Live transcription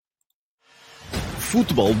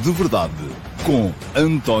Futebol de Verdade com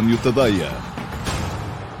António Tadeia.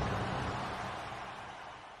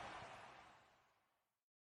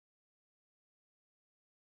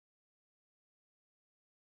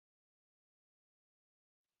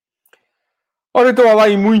 Ora então, olá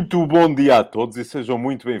e muito bom dia a todos e sejam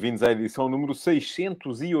muito bem-vindos à edição número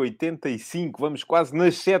 685. Vamos quase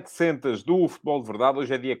nas 700 do Futebol de Verdade.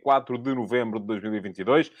 Hoje é dia 4 de novembro de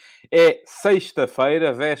 2022. É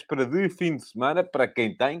sexta-feira, véspera de fim de semana. Para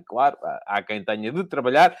quem tem, claro, há quem tenha de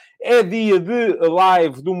trabalhar. É dia de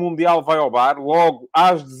live do Mundial Vai ao Bar. Logo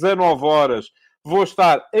às 19 horas vou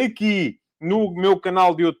estar aqui no meu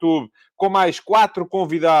canal de YouTube com mais 4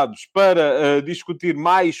 convidados para discutir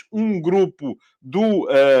mais um grupo do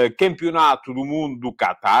Campeonato do Mundo do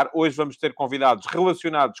Qatar. Hoje vamos ter convidados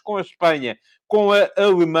relacionados com a Espanha, com a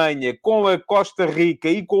Alemanha, com a Costa Rica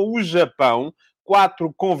e com o Japão.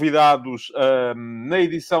 4 convidados na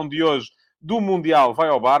edição de hoje do Mundial Vai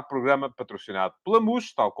ao Bar, programa patrocinado pela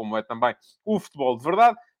MUS, tal como é também o Futebol de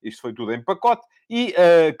Verdade. Isto foi tudo em pacote. E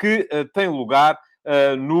que tem lugar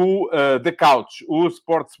no The Couch, o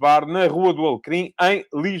Sports Bar, na Rua do Alecrim, em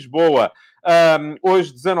Lisboa.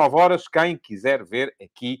 Hoje, 19 horas, quem quiser ver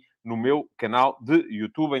aqui no meu canal de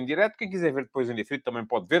YouTube em direto. Quem quiser ver depois em diferido também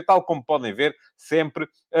pode ver, tal como podem ver sempre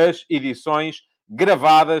as edições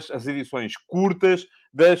gravadas, as edições curtas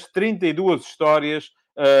das 32 histórias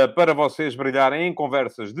para vocês brilharem em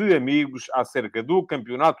conversas de amigos acerca do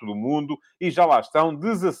Campeonato do Mundo. E já lá estão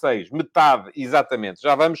 16, metade exatamente.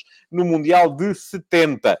 Já vamos no Mundial de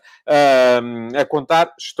 70, a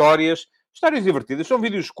contar histórias divertidas. São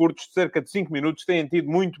vídeos curtos, de cerca de 5 minutos, têm tido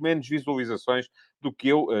muito menos visualizações do que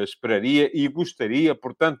eu esperaria e gostaria.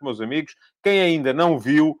 Portanto, meus amigos, quem ainda não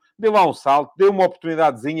viu, dê lá um salto, dê uma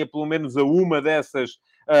oportunidadezinha, pelo menos a uma dessas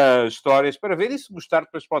histórias, para ver. E se gostar,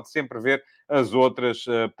 depois pode sempre ver as outras,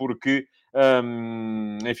 porque...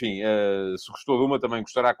 enfim, se gostou de uma, também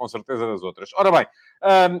gostará com certeza das outras. Ora bem,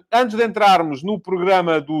 antes de entrarmos no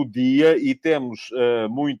programa do dia, e temos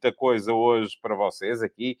muita coisa hoje para vocês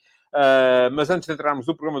aqui, mas antes de entrarmos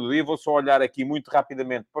no programa do dia, vou só olhar aqui muito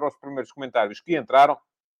rapidamente para os primeiros comentários que entraram.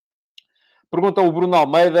 Pergunta o Bruno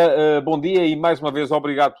Almeida, bom dia e mais uma vez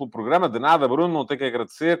obrigado pelo programa. De nada, Bruno, não tenho que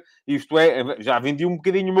agradecer. Isto é, já vendi um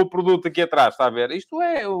bocadinho o meu produto aqui atrás, está a ver? Isto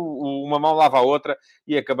é, uma mão lava a outra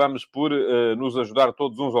e acabamos por nos ajudar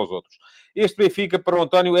todos uns aos outros. Este Benfica, para o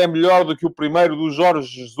António, é melhor do que o primeiro do Jorge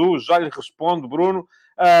Jesus. Já lhe respondo, Bruno,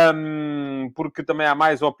 porque também há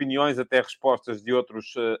mais opiniões, até respostas de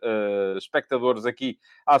outros espectadores aqui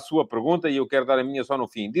à sua pergunta, e eu quero dar a minha só no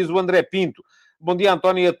fim. Diz o André Pinto: bom dia,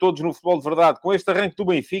 António, e a todos no Futebol de Verdade. Com este arranque do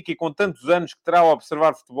Benfica e com tantos anos que terá a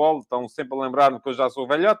observar futebol, estão sempre a lembrar-me que eu já sou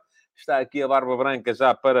velhote, está aqui a barba branca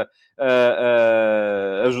já para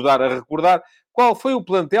ajudar a recordar. Qual foi o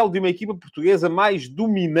plantel de uma equipa portuguesa mais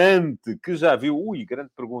dominante que já viu? Ui, grande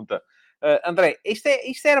pergunta. André,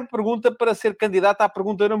 isto era pergunta para ser candidato à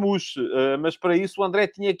pergunta na MUS, mas para isso o André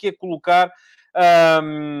tinha que a colocar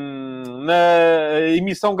na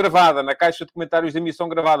emissão gravada, na caixa de comentários de emissão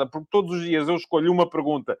gravada, porque todos os dias eu escolho uma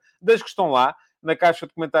pergunta das que estão lá, na caixa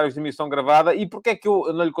de comentários de emissão gravada. E porquê é que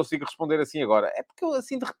eu não lhe consigo responder assim agora? É porque eu,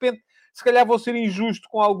 assim, de repente, se calhar vou ser injusto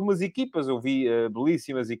com algumas equipas. Eu vi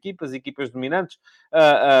belíssimas equipas dominantes.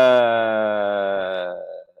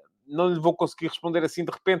 Não lhe vou conseguir responder assim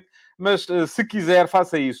de repente, mas se quiser,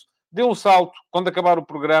 faça isso. Dê um salto quando acabar o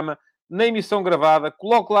programa, na emissão gravada,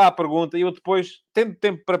 coloque lá a pergunta e eu depois, tendo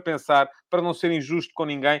tempo para pensar, para não ser injusto com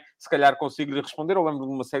ninguém, se calhar consigo-lhe responder. Eu lembro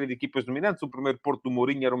de uma série de equipas dominantes. O primeiro Porto do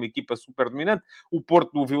Mourinho era uma equipa super dominante. O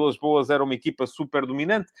Porto do Vilas Boas era uma equipa super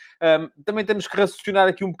dominante. Também temos que raciocinar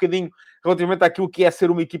aqui um bocadinho relativamente àquilo que é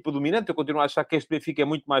ser uma equipa dominante. Eu continuo a achar que este Benfica é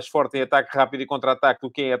muito mais forte em ataque rápido e contra-ataque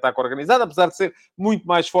do que em ataque organizado, apesar de ser muito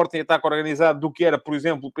mais forte em ataque organizado do que era, por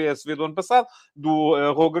exemplo, o PSV do ano passado, do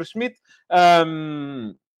Roger Schmidt.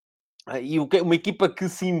 E uma equipa que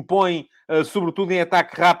se impõe, sobretudo em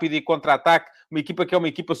ataque rápido e contra-ataque, uma equipa que é uma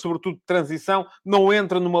equipa, sobretudo, de transição, não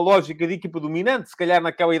entra numa lógica de equipa dominante, se calhar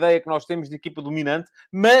naquela ideia que nós temos de equipa dominante,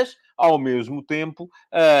 mas, ao mesmo tempo,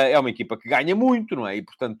 é uma equipa que ganha muito, não é? E,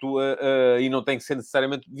 portanto, e não tem que ser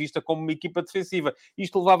necessariamente vista como uma equipa defensiva.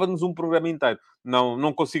 Isto levava-nos um programa inteiro.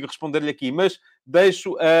 Não consigo responder-lhe aqui, mas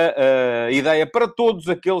deixo a ideia para todos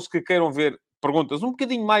aqueles que queiram ver perguntas um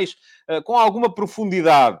bocadinho mais, com alguma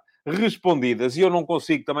profundidade, respondidas, e eu não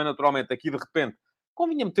consigo também, naturalmente, aqui de repente,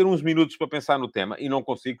 convinha-me ter uns minutos para pensar no tema, e não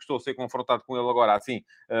consigo, estou a ser confrontado com ele agora, assim,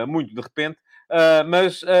 muito de repente,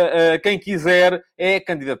 mas quem quiser é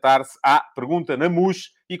candidatar-se à pergunta na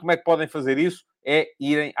MUS. E como é que podem fazer isso? É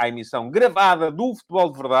irem à emissão gravada do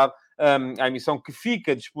Futebol de Verdade, à emissão que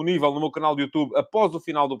fica disponível no meu canal de YouTube após o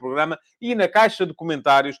final do programa e na caixa de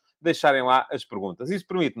comentários deixarem lá as perguntas. Isso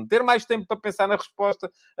permite-me ter mais tempo para pensar na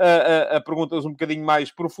resposta a perguntas um bocadinho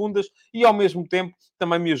mais profundas e, ao mesmo tempo,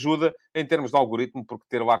 também me ajuda em termos de algoritmo, porque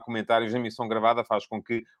ter lá comentários na emissão gravada faz com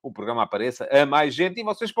que o programa apareça a mais gente e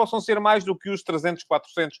vocês possam ser mais do que os 300,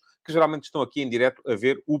 400 que geralmente estão aqui em direto a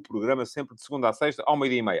ver o programa sempre de segunda a sexta, ao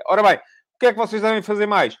meio-dia e meia. Ora bem, o que é que vocês devem fazer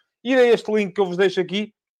mais? Ir a este link que eu vos deixo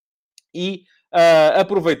aqui e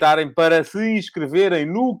aproveitarem para se inscreverem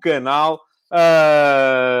no canal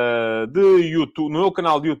de YouTube, no meu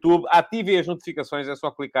canal de YouTube, ativem as notificações, é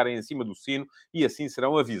só clicarem em cima do sino e assim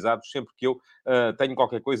serão avisados sempre que eu tenho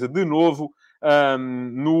qualquer coisa de novo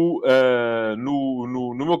no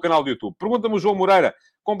meu canal de YouTube. Pergunta-me o João Moreira,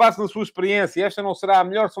 com base na sua experiência, esta não será a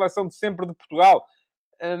melhor seleção de sempre de Portugal?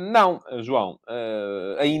 Não, João,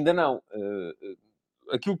 ainda não.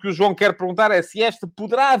 Aquilo que o João quer perguntar é se esta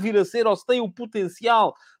poderá vir a ser, ou se tem o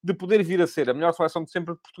potencial de poder vir a ser a melhor seleção de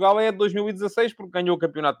sempre de Portugal é a de 2016, porque ganhou o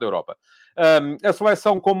Campeonato da Europa. A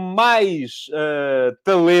seleção com mais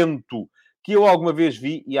talento que eu alguma vez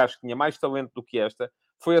vi, e acho que tinha mais talento do que esta,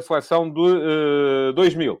 foi a seleção de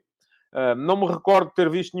 2000. Não me recordo de ter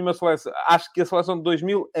visto nenhuma seleção. Acho que a seleção de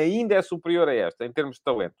 2000 ainda é superior a esta, em termos de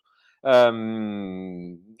talento.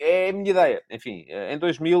 É a minha ideia. Enfim, em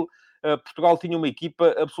 2000, Portugal tinha uma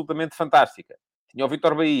equipa absolutamente fantástica. Tinha o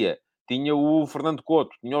Vítor Bahia, tinha o Fernando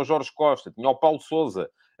Couto, tinha o Jorge Costa, tinha o Paulo Sousa,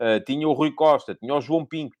 tinha o Rui Costa, tinha o João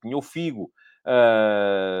Pinto, tinha o Figo,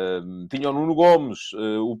 tinha o Nuno Gomes,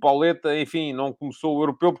 o Pauleta, enfim, não começou o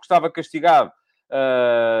europeu porque estava castigado.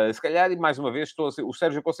 Se calhar, e mais uma vez, o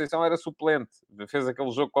Sérgio Conceição era suplente. Fez aquele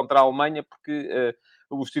jogo contra a Alemanha porque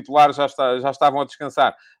os titulares já estavam a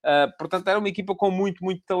descansar. Portanto, era uma equipa com muito,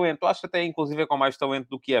 muito talento. Acho até, inclusive, com mais talento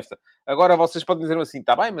do que esta. Agora, vocês podem dizer assim,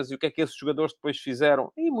 está bem, mas e o que é que esses jogadores depois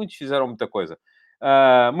fizeram? E muitos fizeram muita coisa.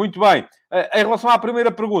 Muito bem. Em relação à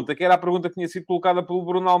primeira pergunta, que era a pergunta que tinha sido colocada pelo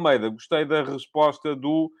Bruno Almeida, gostei da resposta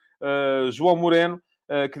do João Moreno,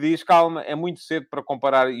 que diz, calma, é muito cedo para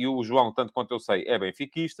comparar, e o João, tanto quanto eu sei, é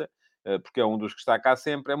benfiquista, porque é um dos que está cá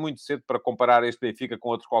sempre, é muito cedo para comparar este Benfica com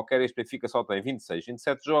outro qualquer. Este Benfica só tem 26,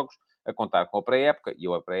 27 jogos, a contar com a pré-época, e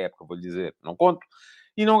eu a pré-época, vou-lhe dizer, não conto,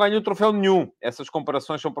 e não ganhou troféu nenhum. Essas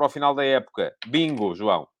comparações são para o final da época. Bingo,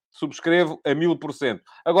 João. Subscrevo a 1000%.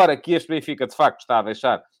 Agora, que este Benfica, de facto, está a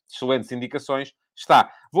deixar excelentes indicações,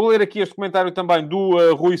 está. Vou ler aqui este comentário também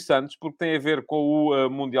do Rui Santos, porque tem a ver com o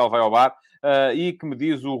Mundial Vai ao Bar, e que me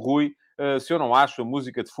diz o Rui se eu não acho a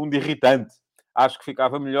música de fundo irritante. Acho que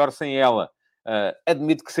ficava melhor sem ela.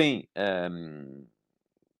 Admito que sim.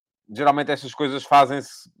 Geralmente estas coisas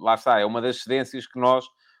fazem-se... Lá está, é uma das cedências que nós,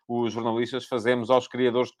 os jornalistas, fazemos aos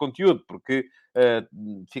criadores de conteúdo, porque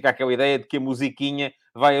fica aquela ideia de que a musiquinha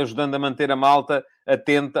vai ajudando a manter a malta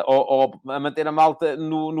atenta, ou a manter a malta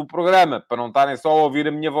no programa, para não estarem só a ouvir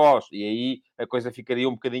a minha voz. E aí a coisa ficaria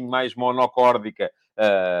um bocadinho mais monocórdica,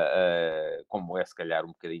 como é, se calhar, um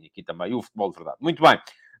bocadinho aqui também o futebol de verdade. Muito bem.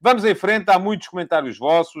 Vamos em frente. Há muitos comentários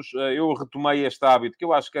vossos. Eu retomei este hábito, que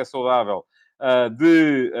eu acho que é saudável,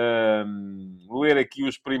 de ler aqui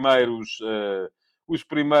os primeiros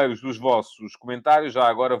dos vossos comentários. Já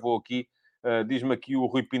agora vou aqui, diz-me aqui o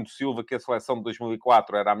Rui Pinto Silva que a seleção de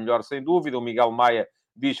 2004 era a melhor, sem dúvida. O Miguel Maia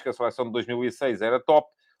diz que a seleção de 2006 era top.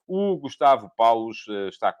 O Gustavo Paulos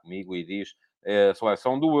está comigo e diz a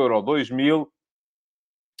seleção do Euro 2000.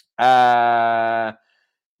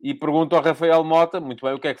 E pergunto ao Rafael Mota, muito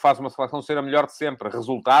bem, o que é que faz uma seleção ser a melhor de sempre?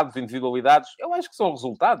 Resultados, individualidades? Eu acho que são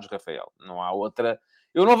resultados, Rafael. Não há outra...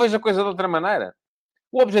 Eu não vejo a coisa de outra maneira.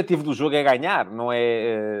 O objetivo do jogo é ganhar, não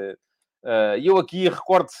é... E eu aqui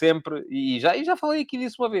recordo sempre, e já falei aqui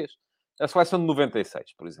disso uma vez, a seleção de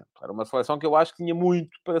 96, por exemplo. Era uma seleção que eu acho que tinha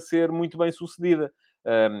muito para ser muito bem sucedida.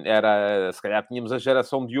 Se calhar tínhamos a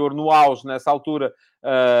geração de ouro no auge nessa altura,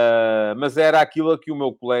 mas era aquilo a que o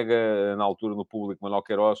meu colega, na altura, no público, Manuel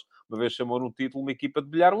Queiroz, uma vez chamou no título uma equipa de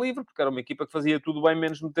bilhar livre, porque era uma equipa que fazia tudo bem,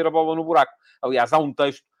 menos meter a bola no buraco. Aliás, há um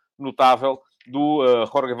texto notável do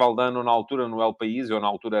Jorge Valdano, na altura, no El País. Eu, na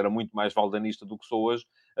altura, era muito mais valdanista do que sou hoje,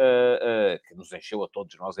 que nos encheu a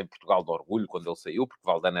todos nós em Portugal de orgulho quando ele saiu, porque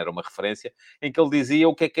Valdano era uma referência, em que ele dizia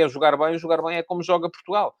o que é jogar bem. Jogar bem é como joga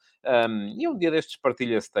Portugal. E um dia destes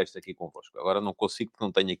partilho esse texto aqui convosco. Agora não consigo, porque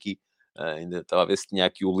não tenho aqui, ainda estava a ver se tinha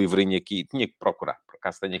aqui o livrinho aqui, tinha que procurar. Por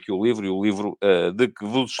acaso tenho aqui o livro, e o livro de que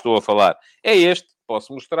vos estou a falar é este,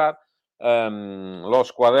 posso mostrar,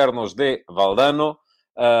 Los Cuadernos de Valdano,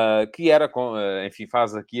 que era, enfim,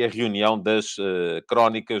 faz aqui a reunião das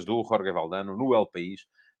crónicas do Jorge Valdano no El País,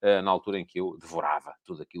 na altura em que eu devorava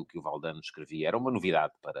tudo aquilo que o Valdano escrevia. Era uma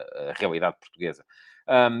novidade para a realidade portuguesa.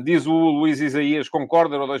 Diz o Luís Isaías,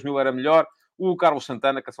 concorda, o 2000 era melhor. O Carlos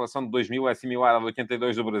Santana, que a seleção de 2000 é similar à de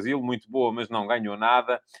 82 do Brasil, muito boa, mas não ganhou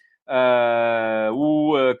nada.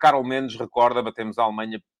 Carlos Mendes recorda, batemos a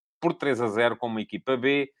Alemanha por 3-0 com uma equipa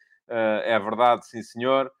B. É verdade, sim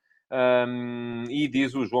senhor. E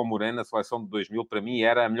diz o João Moreno, a seleção de 2000, para mim,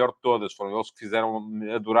 era a melhor de todas. Foram eles que fizeram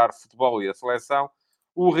adorar futebol e a seleção.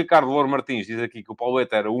 O Ricardo Louro Martins diz aqui que o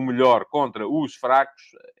Pauleta era o melhor contra os fracos.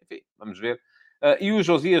 Enfim, vamos ver. E o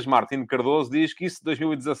Josias Martins Cardoso diz que isso de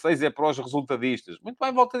 2016 é para os resultadistas. Muito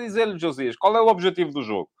bem, volto a dizer-lhe, Josias, qual é o objetivo do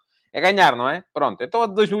jogo? É ganhar, não é? Pronto, então a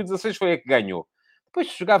de 2016 foi a que ganhou. Depois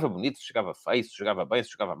se jogava bonito, se jogava feio, se jogava bem, se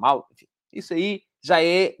jogava mal, enfim. Isso aí já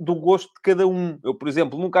é do gosto de cada um. Eu, por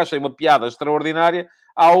exemplo, nunca achei uma piada extraordinária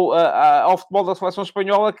ao futebol da seleção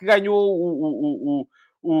espanhola que ganhou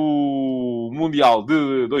o Mundial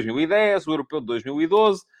de 2010, o Europeu de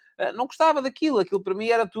 2012. Não gostava daquilo. Aquilo para mim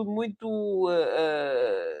era tudo muito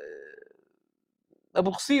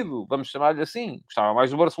aborrecido, vamos chamar-lhe assim. Gostava mais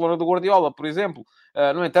do Barcelona do Guardiola, por exemplo.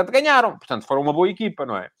 No entanto, ganharam. Portanto, foram uma boa equipa,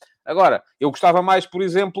 não é? Agora, eu gostava mais, por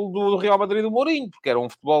exemplo, do Real Madrid do Mourinho, porque era um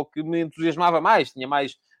futebol que me entusiasmava mais, tinha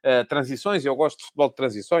mais transições, e eu gosto de futebol de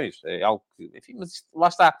transições. É algo que, enfim, mas isto, lá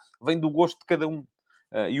está, vem do gosto de cada um.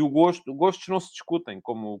 E gostos não se discutem,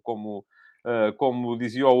 como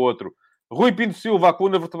dizia o outro. Rui Pinto Silva, a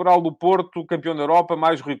coluna vertebral do Porto, campeão da Europa,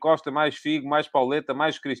 mais Rui Costa, mais Figo, mais Pauleta,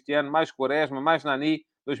 mais Cristiano, mais Quaresma, mais Nani,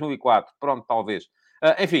 2004. Pronto, talvez.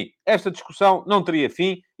 Enfim, esta discussão não teria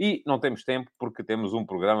fim e não temos tempo porque temos um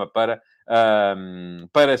programa para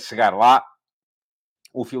chegar lá.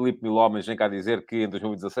 O Filipe Milhomens vem cá dizer que em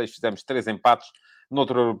 2016 fizemos 3 empates.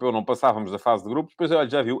 Noutro europeu não passávamos da fase de grupos. Depois, olha,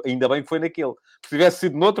 já viu, ainda bem que foi naquele. Se tivesse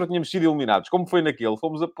sido noutro, tínhamos sido eliminados. Como foi naquele,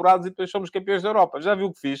 fomos apurados e depois somos campeões da Europa. Já viu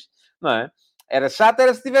o que fiz, não é? Era chato,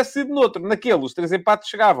 era se tivesse sido noutro. Naquele, os 3 empates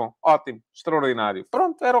chegavam. Ótimo, extraordinário.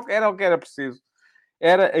 Pronto, era o que era preciso.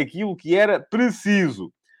 Era aquilo que era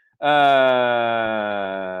preciso.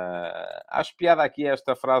 Acho piada aqui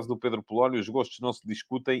esta frase do Pedro Polónio: os gostos não se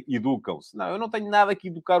discutem, educam-se. Não, eu não tenho nada que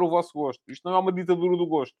educar o vosso gosto. Isto não é uma ditadura do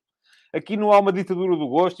gosto. Aqui não há uma ditadura do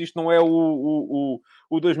gosto. Isto não é o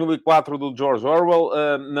 2004 do George Orwell.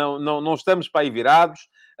 Não estamos para aí virados.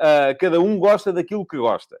 Cada um gosta daquilo que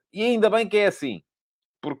gosta. E ainda bem que é assim.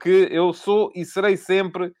 Porque eu sou e serei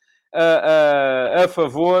sempre a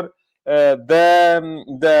favor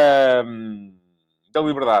da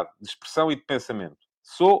liberdade de expressão e de pensamento.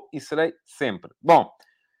 Sou e serei sempre. Bom,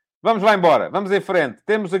 vamos lá embora. Vamos em frente.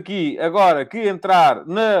 Temos aqui agora que entrar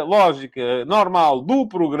na lógica normal do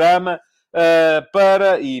programa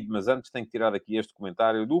mas antes tenho que tirar aqui este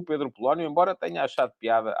comentário do Pedro Polónio, embora tenha achado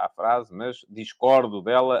piada à frase, mas discordo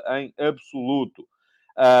dela em absoluto.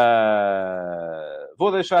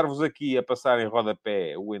 Vou deixar-vos aqui a passar em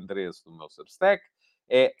rodapé o endereço do meu Substack.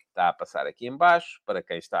 Está a passar aqui em baixo, para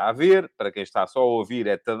quem está a ver. Para quem está só a ouvir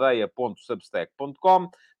é tadeia.substack.com.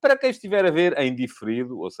 Para quem estiver a ver em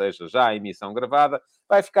diferido, ou seja, já a emissão gravada,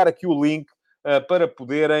 vai ficar aqui o link para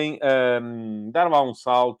poderem dar lá um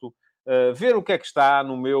salto, ver o que é que está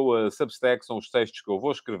no meu Substack. São os textos que eu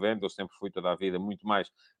vou escrevendo. Eu sempre fui toda a vida muito mais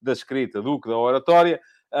da escrita do que da oratória.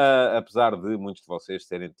 Apesar de muitos de vocês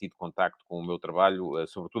terem tido contacto com o meu trabalho,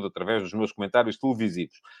 sobretudo através dos meus comentários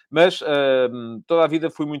televisivos. Mas toda a vida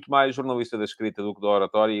fui muito mais jornalista da escrita do que da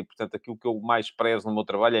oratória e, portanto, aquilo que eu mais prezo no meu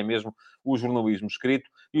trabalho é mesmo o jornalismo escrito.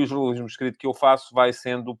 E o jornalismo escrito que eu faço vai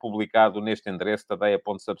sendo publicado neste endereço,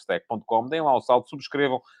 tadeia.substack.com. Deem lá um salto,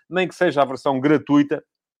 subscrevam, nem que seja a versão gratuita,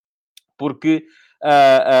 porque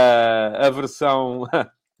a versão...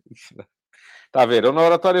 Está a ver? Eu na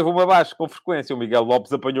oratória vou-me abaixo, com frequência. O Miguel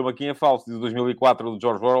Lopes apanhou-me aqui em falso. Diz 2004 do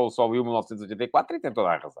George Orwell, só viu 1984 e tem toda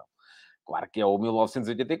a razão. Claro que é o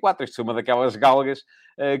 1984. Isto é uma daquelas galgas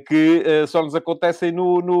que só nos acontecem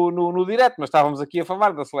no direto. Mas estávamos aqui a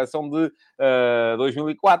falar da seleção de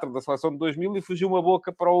 2004, da seleção de 2000 e fugiu uma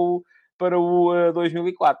boca para o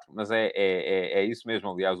 2004. Mas é isso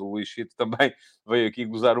mesmo. Aliás, o Luís Chito também veio aqui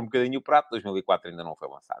gozar um bocadinho o prato. 2004 ainda não foi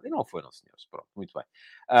lançado. E não foi, não, senhores. Pronto, muito bem.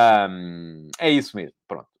 É isso mesmo.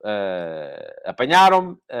 Pronto.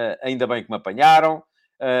 Apanharam-me. Ainda bem que me apanharam.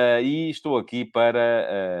 E estou aqui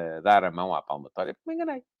para dar a mão à palmatória, porque me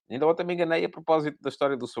enganei. Ainda ontem me enganei a propósito da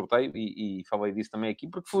história do sorteio e falei disso também aqui,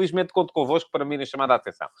 porque felizmente conto convosco para me irem chamar a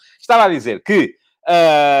atenção. Estava a dizer que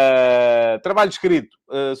trabalho escrito,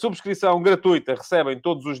 subscrição gratuita, recebem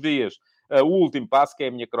todos os dias o último passo, que é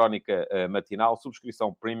a minha crónica matinal,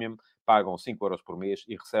 subscrição premium, pagam 5 € por mês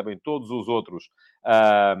e recebem todos os outros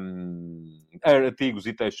artigos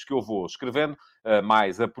e textos que eu vou escrevendo,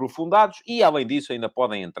 mais aprofundados, e além disso ainda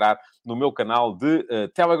podem entrar no meu canal de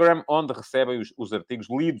Telegram, onde recebem os artigos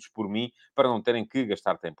lidos por mim, para não terem que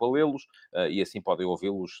gastar tempo a lê-los, e assim podem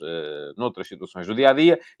ouvi-los noutras situações do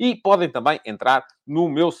dia-a-dia, e podem também entrar no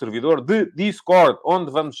meu servidor de Discord,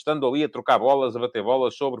 onde vamos estando ali a trocar bolas, a bater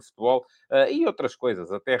bolas sobre futebol e outras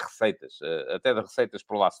coisas, até receitas, até de receitas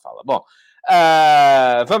por lá se fala. Bom,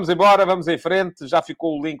 vamos embora, vamos em frente, já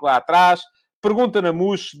ficou o link lá atrás. Pergunta na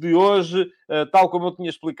MUS de hoje, tal como eu tinha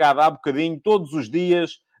explicado há bocadinho, todos os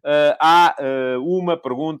dias há uma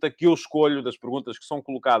pergunta que eu escolho, das perguntas que são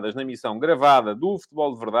colocadas na emissão gravada do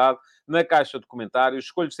Futebol de Verdade, na caixa de comentários.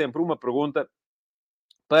 Escolho sempre uma pergunta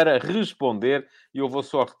para responder, e eu vou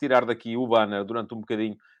só retirar daqui o banner durante um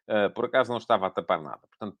bocadinho, por acaso não estava a tapar nada,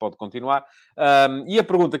 portanto pode continuar. E a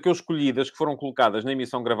pergunta que eu escolhi, das que foram colocadas na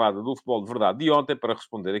emissão gravada do Futebol de Verdade de ontem, para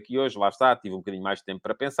responder aqui hoje, lá está, tive um bocadinho mais de tempo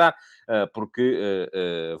para pensar, porque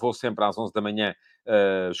vou sempre às 11 da manhã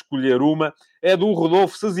escolher uma, é do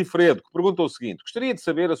Rodolfo Sazifredo, que perguntou o seguinte: gostaria de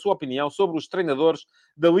saber a sua opinião sobre os treinadores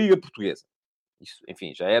da Liga Portuguesa. Isso,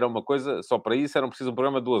 enfim, já era uma coisa, só para isso era preciso um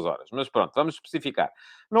programa de 2 horas. Mas pronto, vamos especificar.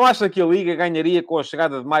 Não acha que a Liga ganharia com a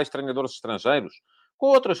chegada de mais treinadores estrangeiros? Com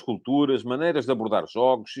outras culturas, maneiras de abordar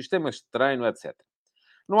jogos, sistemas de treino, etc.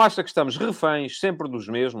 Não acha que estamos reféns sempre dos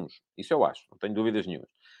mesmos? Isso eu acho, não tenho dúvidas nenhumas.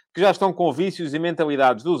 Que já estão com vícios e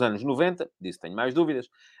mentalidades dos anos 90, disso tenho mais dúvidas,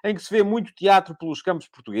 em que se vê muito teatro pelos campos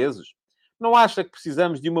portugueses? Não acha que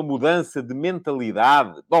precisamos de uma mudança de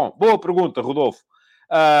mentalidade? Bom, boa pergunta, Rodolfo.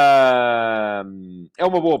 É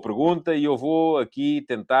uma boa pergunta e eu vou aqui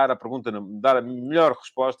tentar dar a melhor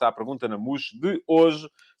resposta à pergunta na MUS de hoje,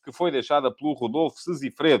 que foi deixada pelo Rodolfo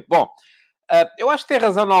Sazifredo. Bom, eu acho que tem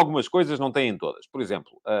razão em algumas coisas, não tem em todas. Por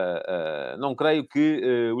exemplo, não creio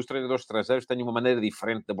que os treinadores estrangeiros tenham uma maneira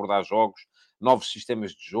diferente de abordar jogos, novos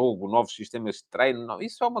sistemas de jogo, novos sistemas de treino. Não,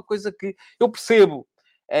 isso é uma coisa que eu percebo.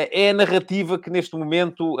 É a narrativa que neste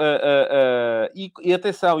momento... e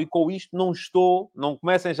atenção, e com isto não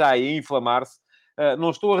comecem já a inflamar-se, não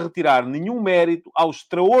estou a retirar nenhum mérito ao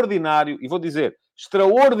extraordinário, e vou dizer,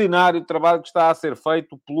 extraordinário trabalho que está a ser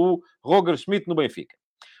feito pelo Roger Schmidt no Benfica.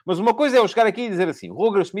 Mas uma coisa é eu chegar aqui e dizer assim: o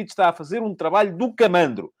Roger Schmidt está a fazer um trabalho do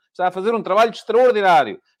camandro. Está a fazer um trabalho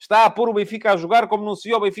extraordinário. Está a pôr o Benfica a jogar como não se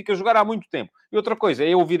viu o Benfica jogar há muito tempo. E outra coisa é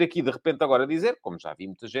eu vir aqui de repente agora dizer, como já vi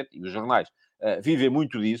muita gente, e os jornais vivem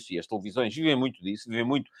muito disso, e as televisões vivem muito disso, vivem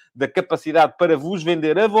muito da capacidade para vos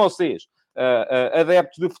vender a vocês,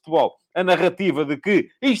 adeptos de futebol, a narrativa de que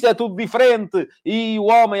isto é tudo diferente, e o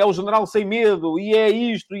homem é o general sem medo, e é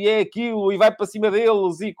isto, e é aquilo, e vai para cima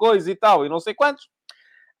deles, e coisa e tal, e não sei quantos.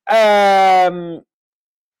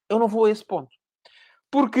 Eu não vou a esse ponto.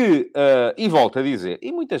 Porque, e volto a dizer,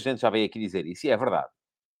 e muita gente já veio aqui dizer isso, e é verdade,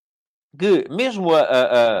 que mesmo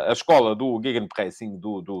a escola do Gegenpressing,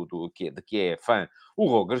 de que é fã, o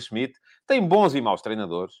Roger Schmidt, tem bons e maus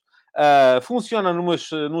treinadores, funciona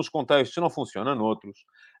nos contextos, não funciona noutros.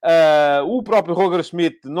 O próprio Roger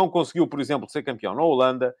Schmidt não conseguiu, por exemplo, ser campeão na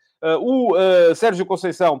Holanda. O Sérgio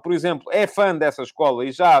Conceição, por exemplo, é fã dessa escola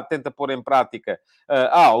e já tenta pôr em prática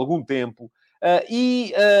há algum tempo.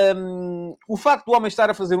 O facto do homem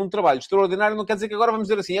estar a fazer um trabalho extraordinário não quer dizer que agora vamos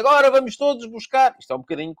dizer assim, agora vamos todos buscar. Isto é um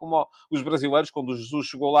bocadinho como os brasileiros, quando o Jesus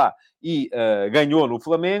chegou lá e ganhou no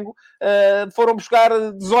Flamengo, foram buscar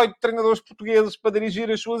 18 treinadores portugueses para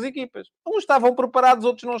dirigir as suas equipas. Uns estavam preparados,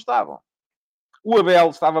 outros não estavam. O Abel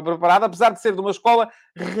estava preparado, apesar de ser de uma escola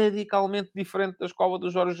radicalmente diferente da escola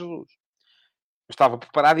do Jorge Jesus. Estava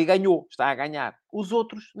preparado e ganhou. Está a ganhar. Os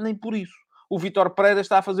outros, nem por isso. O Vítor Pereira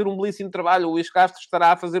está a fazer um belíssimo trabalho. O Luís Castro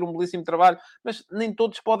estará a fazer um belíssimo trabalho. Mas nem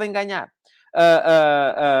todos podem ganhar.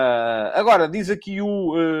 Agora, diz aqui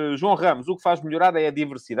o João Ramos, o que faz melhorar é a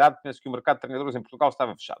diversidade. Penso que o mercado de treinadores em Portugal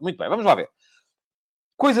estava fechado. Muito bem, vamos lá ver.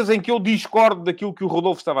 Coisas em que eu discordo daquilo que o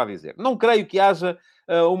Rodolfo estava a dizer. Não creio que haja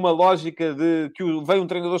uma lógica de que vem um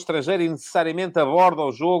treinador estrangeiro e necessariamente aborda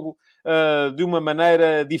o jogo de uma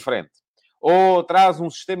maneira diferente. Ou traz um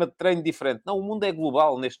sistema de treino diferente. Não, o mundo é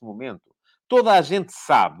global neste momento. Toda a gente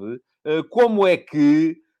sabe como é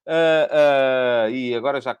que... e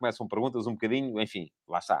agora já começam perguntas um bocadinho... Enfim,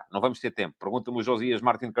 lá está. Não vamos ter tempo. Pergunta-me o Josias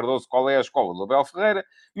Martins Cardoso qual é a escola do Abel Ferreira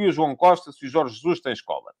e o João Costa se o Jorge Jesus tem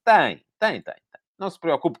escola. Tem. Não se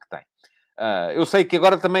preocupe que tem. Eu sei que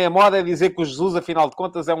agora também a moda é dizer que o Jesus, afinal de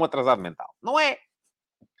contas, é um atrasado mental. Não é.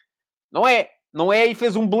 Não é, e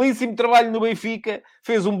fez um belíssimo trabalho no Benfica,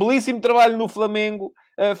 fez um belíssimo trabalho no Flamengo,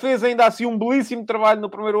 fez ainda assim um belíssimo trabalho no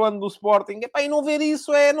primeiro ano do Sporting. E não ver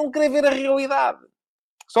isso é não querer ver a realidade.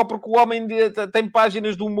 Só porque o homem tem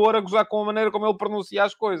páginas de humor a gozar com a maneira como ele pronuncia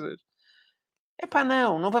as coisas. Epá,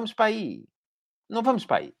 não vamos para aí. Não vamos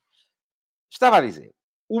para aí. Estava a dizer,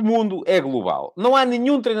 o mundo é global. Não há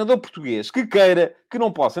nenhum treinador português que queira, que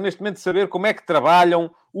não possa, neste momento, saber como é que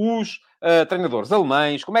trabalham os treinadores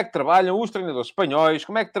alemães, como é que trabalham os treinadores espanhóis,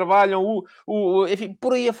 como é que trabalham enfim,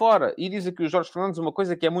 por aí afora. E diz aqui o Jorge Fernandes uma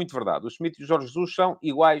coisa que é muito verdade. O Schmidt e o Jorge Jesus são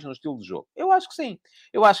iguais no estilo de jogo. Eu acho que sim.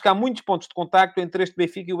 Eu acho que há muitos pontos de contacto entre este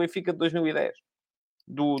Benfica e o Benfica de 2010,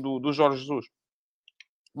 do Jorge Jesus.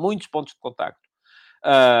 Muitos pontos de contacto.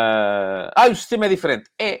 O sistema é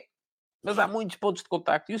diferente. É, mas há muitos pontos de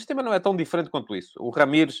contacto. E o sistema não é tão diferente quanto isso. O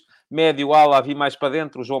Ramires, médio ala, a vir mais para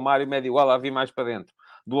dentro. O João Mário, médio ala, a vir mais para dentro.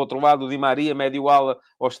 Do outro lado, o Di Maria, médio ala,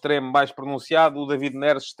 ao extremo mais pronunciado. O David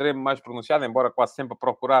Neres, extremo mais pronunciado, embora quase sempre a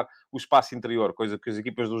procurar o espaço interior, coisa que as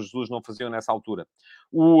equipas do Jesus não faziam nessa altura.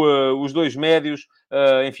 Os dois médios,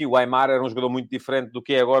 enfim, o Aimar era um jogador muito diferente do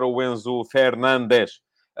que é agora o Enzo Fernandes,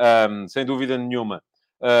 sem dúvida nenhuma.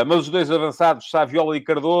 Mas os dois avançados, Saviola e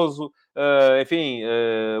Cardoso, enfim,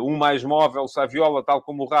 um mais móvel, Saviola, tal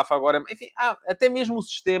como o Rafa agora. Enfim, até mesmo o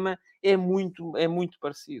sistema é muito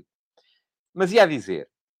parecido. Mas ia a dizer...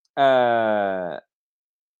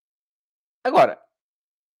 agora,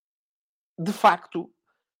 de facto,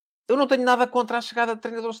 eu não tenho nada contra a chegada de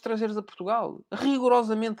treinadores estrangeiros a Portugal.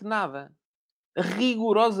 Rigorosamente nada.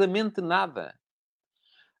 Rigorosamente nada.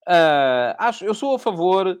 Eu sou a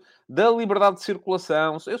favor da liberdade de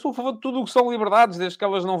circulação. Eu sou a favor de tudo o que são liberdades, desde que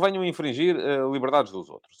elas não venham a infringir liberdades dos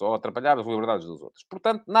outros, ou atrapalhar as liberdades dos outros.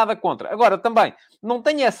 Portanto, nada contra. Agora, também, não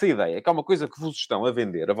tenho essa ideia, que é uma coisa que vos estão a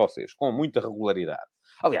vender a vocês com muita regularidade.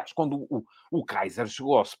 Aliás, quando o Kaiser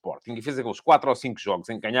chegou ao Sporting e fez aqueles 4 ou 5 jogos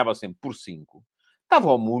em que ganhava sempre por 5,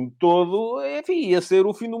 estava o mundo todo, enfim, ia ser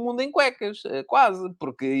o fim do mundo em cuecas, quase,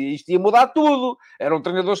 porque isto ia mudar tudo. Era um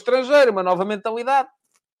treinador estrangeiro, uma nova mentalidade.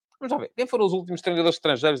 Vamos lá ver. Quem foram os últimos treinadores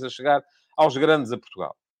estrangeiros a chegar aos grandes a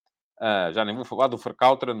Portugal? Já nem vou falar do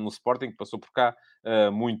Vercauteren no Sporting, que passou por cá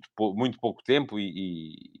muito pouco tempo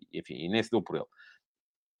enfim, e nem se deu por ele.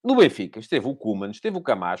 No Benfica esteve o Koeman, esteve o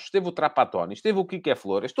Camacho, esteve o Trapattoni, esteve o Quique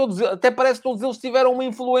Flores. Até parece que todos eles tiveram uma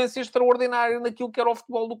influência extraordinária naquilo que era o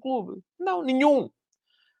futebol do clube. Não, nenhum.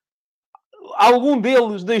 Algum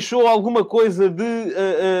deles deixou alguma coisa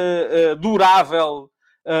de durável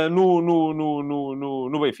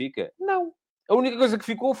no Benfica? Não. A única coisa que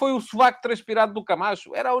ficou foi o sovaco transpirado do Camacho.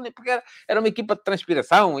 Porque era uma equipa de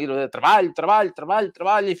transpiração. Trabalho, trabalho, trabalho,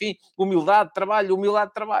 trabalho, enfim. Humildade, trabalho,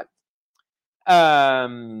 humildade, trabalho.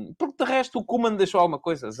 Porque de resto o Koeman deixou alguma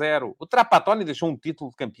coisa? Zero. O Trapattoni deixou um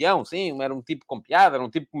título de campeão, sim, era um tipo com piada, era um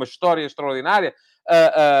tipo com uma história extraordinária,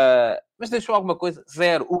 mas deixou alguma coisa?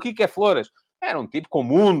 Zero. O Quique Flores era um tipo com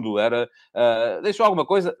mundo, deixou alguma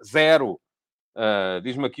coisa? Zero.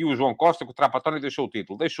 Diz-me aqui o João Costa que o Trapattoni deixou o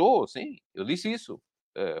título. Deixou, sim, eu disse isso.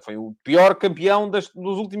 Foi o pior campeão dos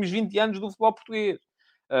últimos 20 anos do futebol português.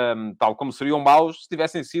 Tal como seriam maus se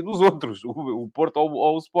tivessem sido os outros, o Porto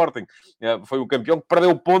ou o Sporting. Foi o campeão que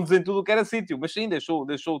perdeu pontos em tudo o que era sítio, mas sim, deixou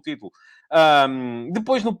o título.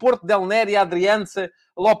 Depois no Porto, Del Neri, Adriança,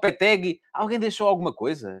 Lopetegui, alguém deixou alguma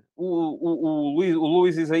coisa? O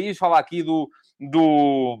Luís Isaías fala aqui do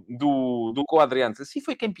Adriança. Sim,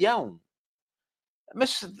 foi campeão.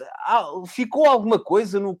 Mas ficou alguma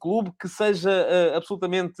coisa no clube que seja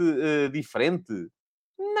absolutamente diferente?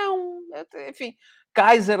 Não. Enfim,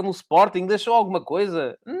 Kaiser no Sporting deixou alguma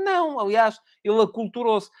coisa? Não. Aliás, ele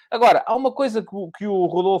aculturou-se. Agora, há uma coisa que o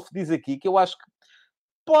Rodolfo diz aqui que eu acho que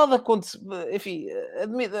pode acontecer. Enfim,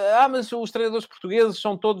 mas os treinadores portugueses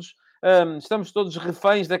são todos... estamos todos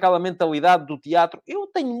reféns daquela mentalidade do teatro. Eu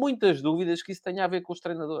tenho muitas dúvidas que isso tenha a ver com os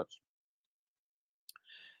treinadores.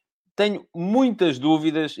 Tenho muitas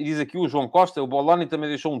dúvidas, e diz aqui o João Costa, o Boloni também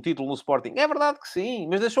deixou um título no Sporting. É verdade que sim,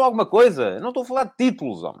 mas deixou alguma coisa. Não estou a falar de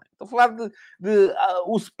títulos, homem. Estou a falar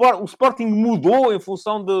o Sporting mudou em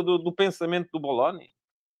função do pensamento do Boloni.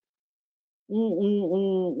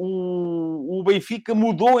 O Benfica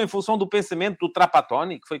mudou em função do pensamento do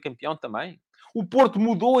Trapattoni, que foi campeão também. O Porto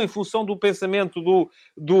mudou em função do pensamento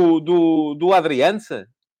do Adriança.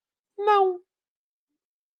 Não.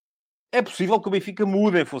 É possível que o Benfica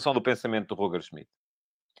mude em função do pensamento do Roger Schmidt.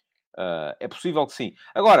 É possível que sim.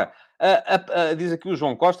 Agora, diz aqui o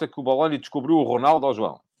João Costa que o Boloni descobriu o Ronaldo ao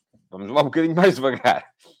João. Vamos lá um bocadinho mais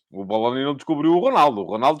devagar. O Boloni não descobriu o Ronaldo. O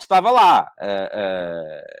Ronaldo estava lá.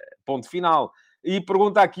 Ponto final. E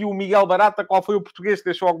pergunta aqui o Miguel Barata qual foi o português que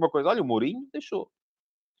deixou alguma coisa. Olha, o Mourinho deixou.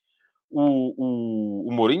 O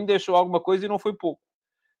Mourinho deixou alguma coisa e não foi pouco.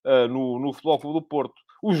 No Futebol Clube do Porto.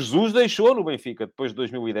 O Jesus deixou no Benfica depois de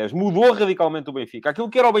 2010. Mudou radicalmente o Benfica. Aquilo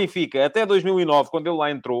que era o Benfica até 2009, quando ele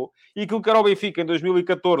lá entrou, e aquilo que era o Benfica em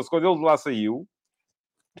 2014, quando ele de lá saiu,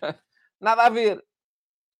 nada a ver.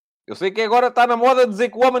 Eu sei que agora está na moda dizer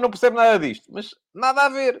que o homem não percebe nada disto, mas nada a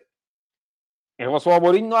ver. Em relação ao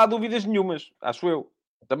Mourinho, não há dúvidas nenhumas, acho eu.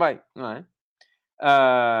 Também, não é?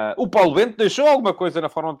 O Paulo Bento deixou alguma coisa na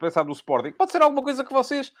forma de pensar do Sporting. Pode ser alguma coisa que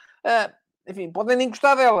vocês, enfim, podem nem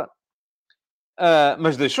gostar dela.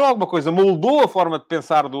 Mas deixou alguma coisa, moldou a forma de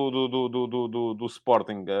pensar do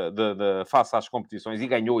Sporting face às competições e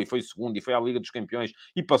ganhou, e foi segundo, e foi à Liga dos Campeões,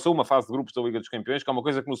 e passou uma fase de grupos da Liga dos Campeões, que é uma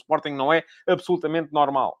coisa que no Sporting não é absolutamente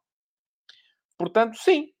normal. Portanto,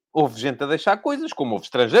 sim, houve gente a deixar coisas, como houve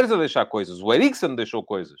estrangeiros a deixar coisas. O Eriksen deixou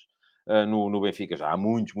coisas no Benfica já há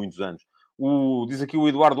muitos, muitos anos. Diz aqui o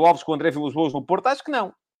Eduardo Alves que o André Vilas-Boas no Porto. Acho que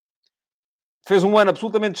não. Fez um ano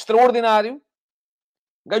absolutamente extraordinário.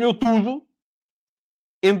 Ganhou tudo.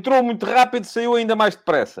 Entrou muito rápido, saiu ainda mais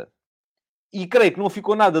depressa. E creio que não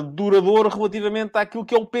ficou nada duradouro relativamente àquilo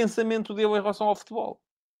que é o pensamento dele em relação ao futebol.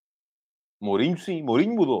 Mourinho, sim.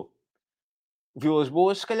 Mourinho mudou. Vilas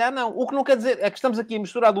Boas, se calhar não. O que não quer dizer é que estamos aqui a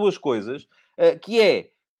misturar duas coisas, que é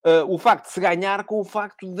o facto de se ganhar com o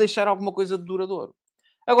facto de deixar alguma coisa de duradouro.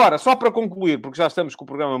 Agora, só para concluir, porque já estamos com o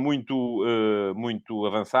programa muito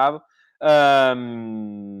avançado,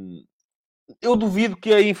 hum, eu duvido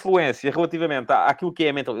que a influência relativamente àquilo que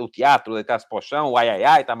é o teatro, deitar-se para o chão, o ai, ai,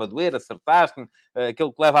 ai, está-me a doer, acertaste-me,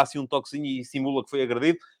 aquele que leva assim um toquezinho e simula que foi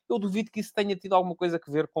agredido, eu duvido que isso tenha tido alguma coisa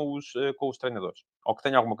a ver com os treinadores. Ou que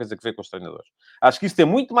tenha alguma coisa a ver com os treinadores. Acho que isso tem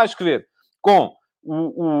muito mais que ver com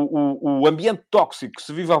o ambiente tóxico que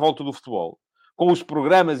se vive à volta do futebol, com os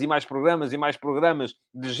programas e mais programas e mais programas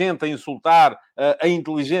de gente a insultar a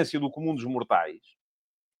inteligência do comum dos mortais,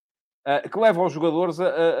 que levam os jogadores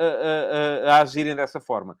a agirem dessa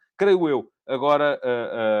forma. Creio eu. Agora,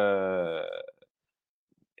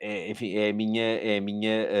 enfim, é a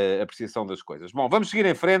minha apreciação das coisas. Bom, vamos seguir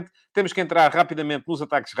em frente. Temos que entrar rapidamente nos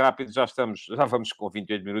ataques rápidos. Já vamos com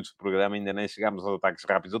 28 minutos de programa, ainda nem chegámos aos ataques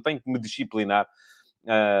rápidos. Eu tenho que me disciplinar,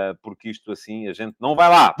 porque isto assim, a gente não vai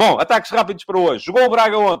lá. Bom, ataques rápidos para hoje. Jogou o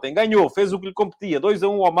Braga ontem, ganhou, fez o que lhe competia.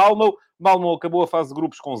 2-1 ao Malmo. Malmo acabou a fase de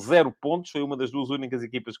grupos com 0 pontos. Foi uma das duas únicas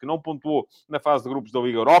equipas que não pontuou na fase de grupos da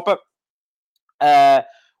Liga Europa.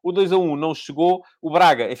 O 2-1 não chegou. O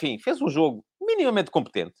Braga, enfim, fez um jogo minimamente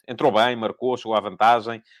competente. Entrou bem, marcou, chegou à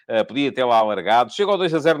vantagem. Podia ter lá alargado. Chegou ao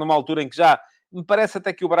 2-0 numa altura em que já me parece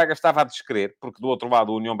até que o Braga estava a descrever, porque do outro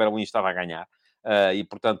lado o União Berlim estava a ganhar. E,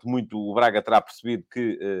 portanto, muito o Braga terá percebido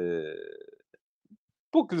que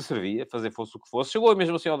pouco lhe servia, fazer fosse o que fosse. Chegou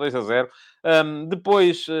mesmo assim ao 2-0.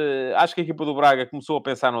 Depois, acho que a equipa do Braga começou a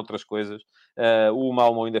pensar noutras coisas. O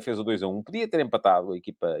Malmo ainda fez o 2-1. Podia ter empatado a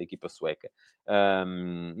equipa sueca.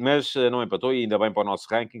 Mas não empatou e ainda bem para o nosso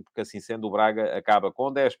ranking, porque assim sendo, o Braga acaba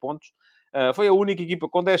com 10 pontos. Foi a única equipa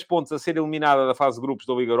com 10 pontos a ser eliminada da fase de grupos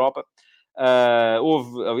da Liga Europa.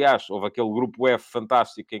 Houve aquele grupo F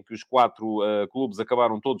fantástico em que os 4 clubes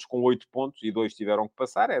acabaram todos com 8 pontos e 2 tiveram que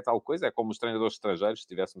passar. É tal coisa, é como os treinadores estrangeiros. Se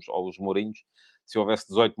tivéssemos, ou os Mourinhos, se houvesse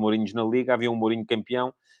 18 Mourinhos na Liga, havia um Mourinho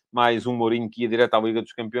campeão, mais um Mourinho que ia direto à Liga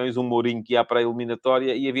dos Campeões, um Mourinho que ia para a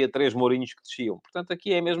eliminatória e havia 3 Mourinhos que desciam. Portanto,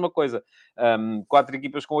 aqui é a mesma coisa. 4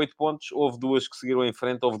 equipas com 8 pontos, houve 2 que seguiram em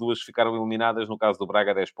frente, houve 2 que ficaram eliminadas. No caso do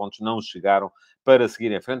Braga, 10 pontos não chegaram para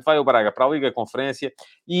seguir em frente. Vai o Braga para a Liga Conferência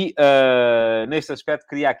e, neste aspecto,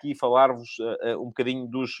 queria aqui falar-vos um bocadinho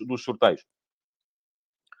dos sorteios.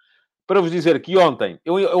 Para vos dizer que ontem,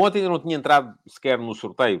 eu ontem ainda não tinha entrado sequer no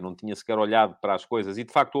sorteio, não tinha sequer olhado para as coisas, e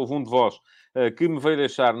de facto houve um de vós que me veio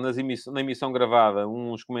deixar na emissão gravada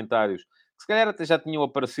uns comentários que se calhar até já tinham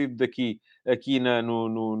aparecido aqui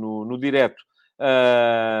no direto,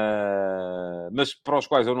 mas para os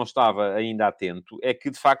quais eu não estava ainda atento. É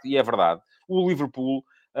que de facto, e é verdade, o Liverpool.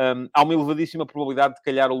 Há uma elevadíssima probabilidade de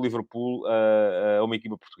calhar o Liverpool a uma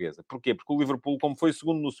equipa portuguesa. Porquê? Porque o Liverpool, como foi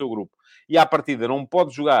segundo no seu grupo, e à partida não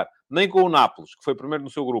pode jogar nem com o Nápoles, que foi primeiro no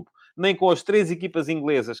seu grupo, nem com as 3 equipas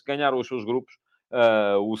inglesas que ganharam os seus grupos,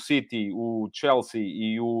 o City, o Chelsea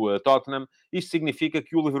e o Tottenham. Isto significa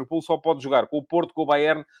que o Liverpool só pode jogar com o Porto, com o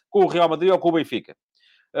Bayern, com o Real Madrid ou com o Benfica.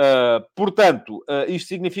 Portanto, isto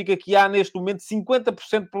significa que há neste momento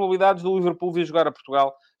 50% de probabilidades do Liverpool vir jogar a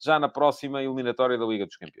Portugal já na próxima eliminatória da Liga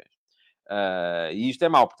dos Campeões. E isto é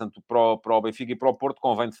mau, portanto, para o Benfica e para o Porto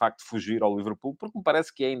convém de facto fugir ao Liverpool, porque me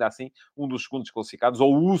parece que é ainda assim um dos segundos classificados,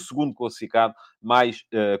 ou o segundo classificado mais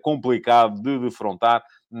complicado de defrontar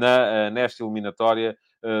nesta eliminatória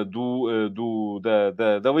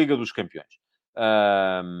da Liga dos Campeões.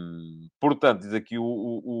 Portanto, diz aqui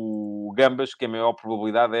o Gambas que a maior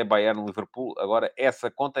probabilidade é Bayern-Liverpool. Agora, essa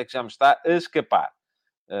conta é que já me está a escapar.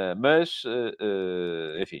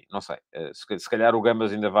 Enfim, não sei. Se calhar o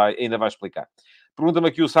Gambas ainda vai explicar. Pergunta-me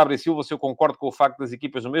aqui o Sabre Silva se eu concordo com o facto das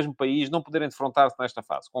equipas do mesmo país não poderem defrontar-se nesta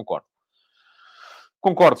fase. Concordo.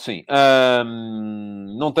 Concordo, sim.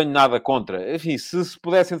 Não tenho nada contra. Enfim, se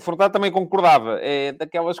pudessem defrontar, também concordava. É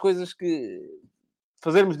daquelas coisas que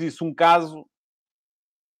fazermos disso um caso,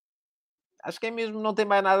 acho que é mesmo, não tem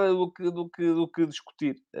mais nada do que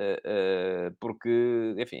discutir.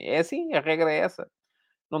 Porque, enfim, é assim, a regra é essa.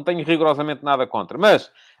 Não tenho rigorosamente nada contra.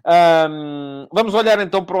 Mas, vamos olhar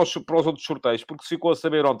então para os outros sorteios, porque se ficou a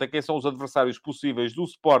saber ontem quem são os adversários possíveis do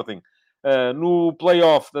Sporting no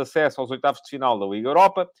play-off de acesso aos oitavos de final da Liga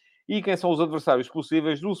Europa e quem são os adversários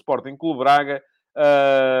possíveis do Sporting Clube Braga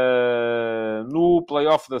no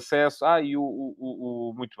play-off de acesso. E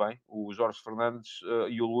muito bem, o Jorge Fernandes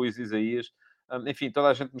e o Luís Isaías. Enfim, toda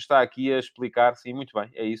a gente me está aqui a explicar. Sim, muito bem,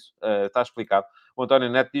 é isso. Está explicado. O António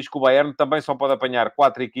Neto diz que o Bayern também só pode apanhar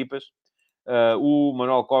 4 equipas. O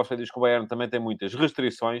Manuel Costa diz que o Bayern também tem muitas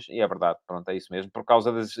restrições, e é verdade, pronto, é isso mesmo, por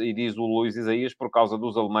causa e diz o Luís Isaías, por causa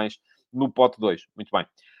dos alemães no pote 2. Muito bem.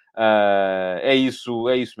 É isso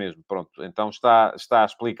mesmo, pronto. Então está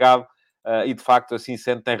explicado. E de facto, assim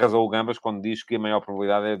sendo, tem razão o Gambas quando diz que a maior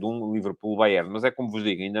probabilidade é de um Liverpool-Bayern. Mas é como vos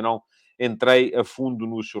digo, ainda não entrei a fundo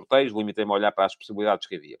nos sorteios, limitei-me a olhar para as possibilidades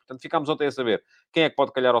que havia. Portanto, ficámos ontem a saber quem é que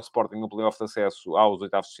pode calhar ao Sporting no play-off de acesso aos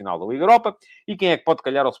oitavos de final da Liga Europa e quem é que pode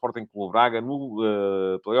calhar ao Sporting Clube Braga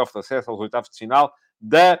no play-off de acesso aos oitavos de final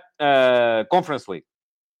da Conference League.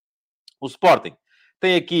 O Sporting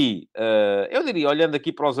tem aqui, eu diria, olhando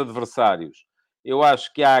aqui para os adversários, eu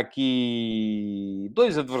acho que há aqui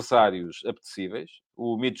dois adversários apetecíveis.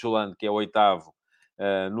 O Midtjylland, que é o oitavo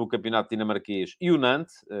no campeonato dinamarquês, e o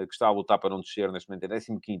Nantes, que está a lutar para não descer, neste momento é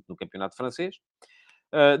 15º no campeonato francês.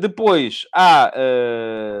 Depois há,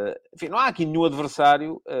 enfim, não há aqui nenhum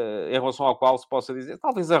adversário em relação ao qual se possa dizer,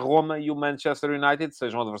 talvez a Roma e o Manchester United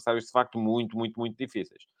sejam adversários de facto muito, muito, muito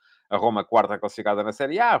difíceis. A Roma, quarta classificada na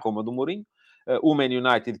Série A, a Roma do Mourinho. O Man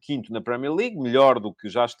United, quinto na Premier League, melhor do que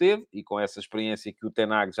já esteve, e com essa experiência que o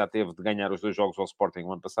Ten Hag já teve de ganhar os 2 jogos ao Sporting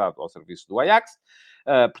no ano passado, ao serviço do Ajax.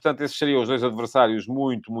 Portanto, esses seriam os 2 adversários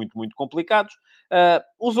muito, muito, muito complicados.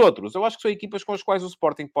 Os outros, eu acho que são equipas com as quais o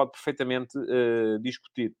Sporting pode perfeitamente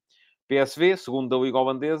discutir. PSV, segundo da Liga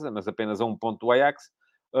Holandesa, mas apenas a 1 ponto do Ajax.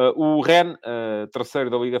 O Rennes,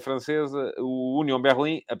 terceiro da Liga Francesa. O Union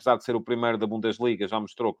Berlim, apesar de ser o primeiro da Bundesliga, já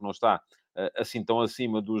mostrou que não está assim tão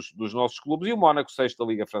acima dos nossos clubes. E o Mónaco, sexto da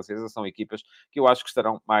Liga Francesa, são equipas que eu acho que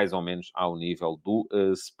estarão mais ou menos ao nível do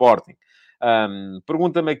Sporting.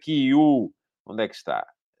 Pergunta-me aqui o... Onde é que está?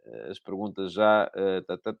 As perguntas já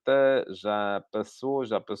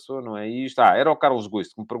passou, não é isto? Era o Carlos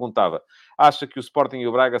Guisto que me perguntava: acha que o Sporting e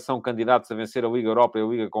o Braga são candidatos a vencer a Liga Europa e a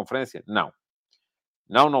Liga Conferência? Não.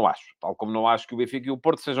 Não acho. Tal como não acho que o Benfica e o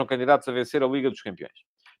Porto sejam candidatos a vencer a Liga dos Campeões.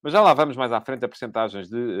 Mas já lá vamos mais à frente a percentagens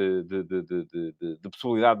de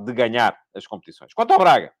possibilidade de ganhar as competições. Quanto ao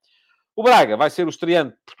Braga, o Braga vai ser o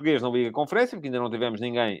estreante português na Liga Conferência, porque ainda não tivemos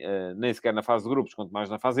ninguém, nem sequer na fase de grupos, quanto mais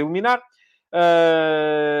na fase eliminar.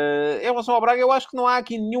 Em relação ao Braga, eu acho que não há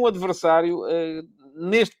aqui nenhum adversário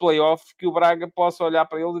neste play-off que o Braga possa olhar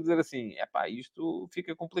para ele e dizer assim: isto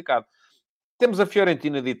fica complicado. Temos a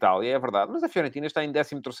Fiorentina de Itália, é verdade, mas a Fiorentina está em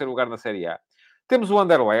 13º lugar na Série A. Temos o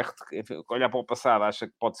Anderlecht, que, enfim, olhar para o passado, acha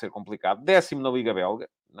que pode ser complicado. 10º na Liga Belga.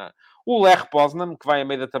 Não é? O Lech Poznan, que vai a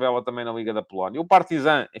meio da tabela também na Liga da Polónia. O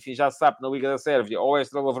Partizan, enfim, já se sabe, na Liga da Sérvia, ou é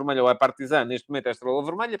Estrela Vermelha ou é Partizan. Neste momento é Estrela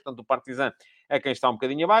Vermelha, portanto o Partizan é quem está um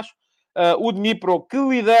bocadinho abaixo. O Dnipro, que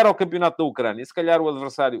lidera o campeonato da Ucrânia. Se calhar o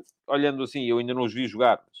adversário, olhando assim, eu ainda não os vi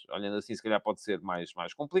jogar, mas olhando assim, se calhar pode ser mais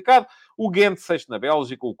complicado. O Ghent, sexto na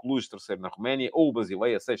Bélgica. O Cluj, terceiro na Roménia. Ou o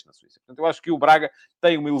Basileia, sexto na Suíça. Portanto, eu acho que o Braga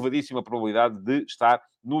tem uma elevadíssima probabilidade de estar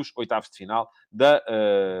nos oitavos de final da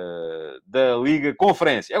Liga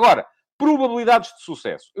Conferência. Agora, probabilidades de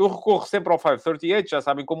sucesso. Eu recorro sempre ao 538, já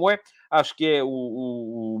sabem como é. Acho que é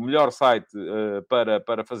o melhor site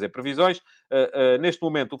para fazer previsões. Neste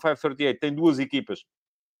momento, o 538 tem duas equipas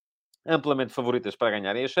amplamente favoritas para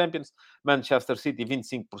ganharem a Champions. Manchester City,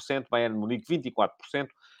 25%. Bayern Munique, 24%.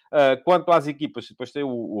 Quanto às equipas, depois tem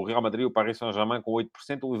o Real Madrid, o Paris Saint-Germain com 8%,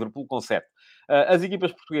 o Liverpool com 7%. As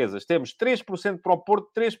equipas portuguesas, temos 3% para o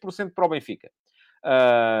Porto, 3% para o Benfica.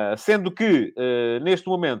 Sendo que, neste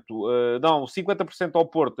momento, dão 50% ao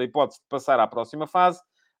Porto a hipótese de passar à próxima fase,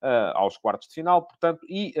 aos quartos de final, portanto,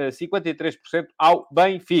 e 53% ao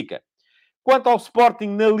Benfica. Quanto ao Sporting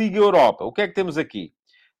na Liga Europa, o que é que temos aqui?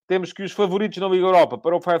 Temos que os favoritos na Liga Europa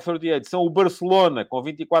para o 538 são o Barcelona, com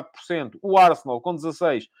 24%, o Arsenal, com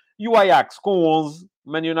 16%, e o Ajax, com 11%.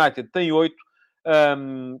 Man United tem 8%.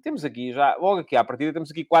 Temos aqui, já, logo aqui à partida,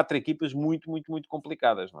 temos aqui 4 equipas muito, muito, muito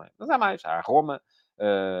complicadas, não é? Mas há mais. Há a Roma,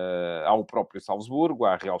 há o próprio Salzburgo,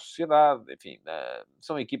 há a Real Sociedade, enfim,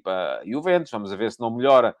 são equipa Juventus. Vamos a ver se não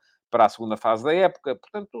melhora para a segunda fase da época.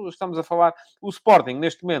 Portanto, estamos a falar... O Sporting,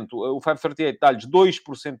 neste momento, o 538 dá-lhes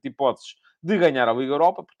 2% de hipóteses de ganhar a Liga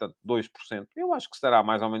Europa, portanto, 2%. Eu acho que estará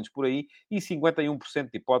mais ou menos por aí, e 51%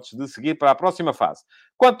 de hipóteses de seguir para a próxima fase.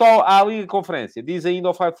 Quanto à Liga Conferência, diz ainda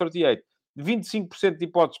o 538, 25% de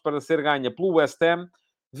hipóteses para ser ganha pelo West Ham,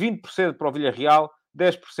 20% para o Villarreal,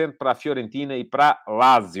 10% para a Fiorentina e para a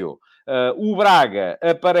Lazio. O Braga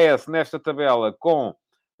aparece nesta tabela com...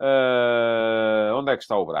 onde é que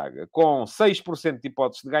está o Braga? Com 6% de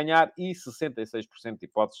hipóteses de ganhar e 66% de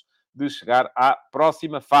hipóteses de chegar à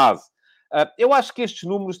próxima fase. Eu acho que estes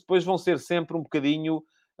números depois vão ser sempre um bocadinho...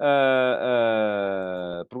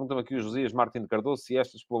 pergunta-me aqui o Josias Martins de Cardoso se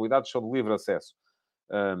estas probabilidades são de livre acesso.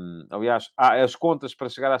 Aliás, as contas para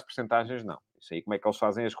chegar às percentagens, não. Isso aí, como é que eles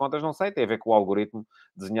fazem as contas, não sei. Tem a ver com o algoritmo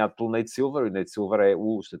desenhado pelo Nate Silver. E o Nate Silver é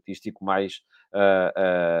o estatístico mais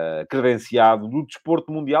credenciado do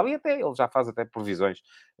desporto mundial. E até ele já faz até previsões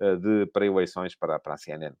para eleições para a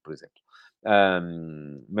CNN, por exemplo.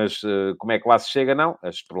 Mas como é que lá se chega? Não.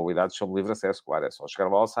 As probabilidades são de livre acesso, claro. É só chegar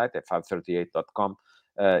lá ao site, é fab38.com.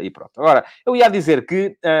 E pronto. Agora, eu ia dizer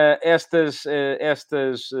que estas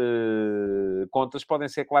contas podem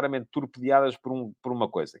ser claramente torpedeadas por uma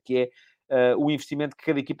coisa, que é o investimento que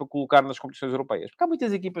cada equipa colocar nas competições europeias. Porque há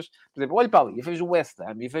muitas equipas, por exemplo, olho para ali, eu vejo o West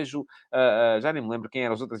Ham, e vejo, já nem me lembro quem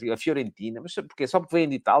eram as outras, a Fiorentina, mas porquê? Só porque vêm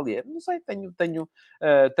de Itália? Não sei,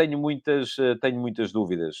 tenho muitas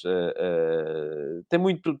dúvidas. Tem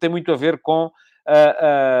muito a ver com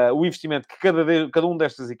o investimento que cada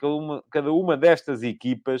uma destas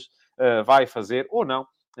equipas vai fazer, ou não,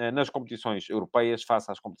 nas competições europeias face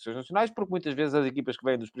às competições nacionais, porque muitas vezes as equipas que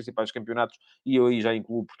vêm dos principais campeonatos, e eu aí já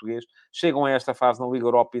incluo o português, chegam a esta fase na Liga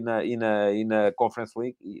Europa e na Conference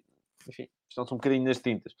League e, enfim, estão-se um bocadinho nas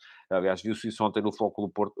tintas. Aliás, viu-se isso ontem no Flóculo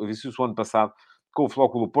do Porto, viu-se isso ano passado com o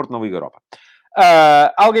Flóculo do Porto na Liga Europa.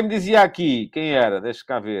 Alguém me dizia aqui, quem era? Deixa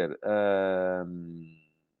cá ver...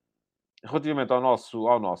 relativamente ao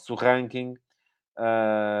nosso ranking,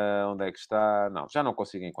 onde é que está? Não, já não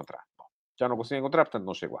consigo encontrar. Bom, já não consigo encontrar, portanto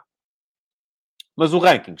não chego lá. Mas o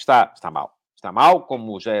ranking está mal. Está mal,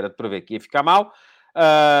 como já era de prever que ia ficar mal.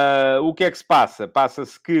 O que é que se passa?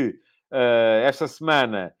 Passa-se que esta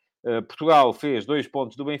semana Portugal fez 2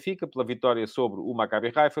 pontos do Benfica pela vitória sobre o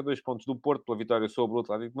Maccabi Haifa, 2 pontos do Porto pela vitória sobre o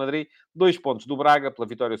Atlético de Madrid, 2 pontos do Braga pela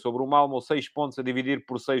vitória sobre o Malmo, 6 pontos a dividir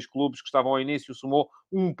por 6 clubes que estavam ao início, somou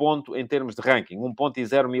 1 ponto em termos de ranking, 1 ponto e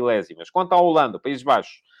 0 milésimas. Quanto à Holanda, Países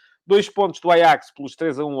Baixos, 2 pontos do Ajax pelos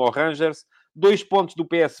 3-1 ao Rangers, 2 pontos do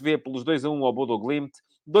PSV pelos 2-1 ao Bodo Glimt,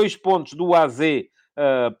 2 pontos do AZ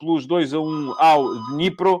pelos 2-1 ao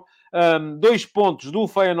Dnipro, 2 pontos do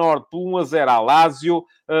Feyenoord por 1-0 à Lazio,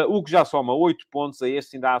 o que já soma 8 pontos. A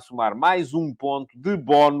este ainda a somar mais 1 ponto de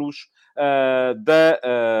bónus da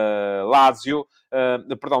Lazio,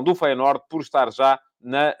 perdão, do Feyenoord, por estar já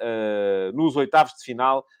nos oitavos de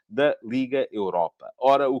final da Liga Europa.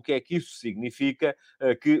 Ora, o que é que isso significa?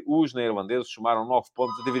 Que os neerlandeses somaram 9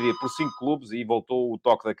 pontos a dividir por 5 clubes e voltou o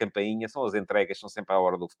toque da campainha. São as entregas, são sempre à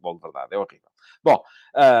hora do futebol de verdade. É horrível. Bom,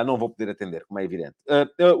 não vou poder atender, como é evidente.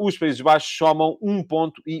 Os Países Baixos somam 1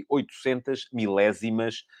 ponto e 800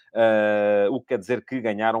 milésimas, o que quer dizer que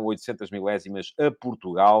ganharam 800 milésimas a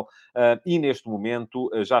Portugal e neste momento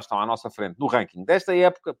já estão à nossa frente no ranking desta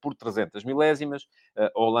época por 300 milésimas. A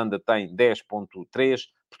Holanda tem 10.3,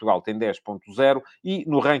 Portugal tem 10.0 e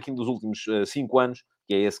no ranking dos últimos 5 anos,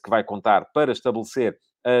 que é esse que vai contar para estabelecer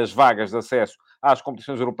as vagas de acesso às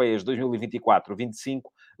competições europeias de 2024-25,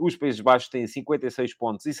 os Países Baixos têm 56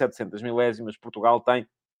 pontos e 700 milésimas, Portugal tem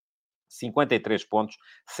 53 pontos,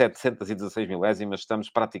 716 milésimas. Estamos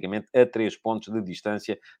praticamente a 3 pontos de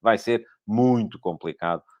distância. Vai ser muito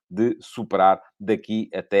complicado de superar daqui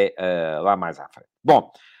até lá mais à frente.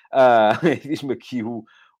 Bom, diz-me aqui o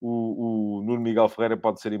Nuno Miguel Ferreira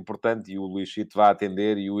pode ser importante e o Luís Chito vai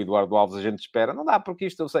atender e o Eduardo Alves a gente espera. Não dá, porque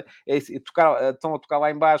isto eu sei. Estão a tocar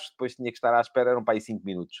lá em baixo, depois tinha que estar à espera, eram para aí 5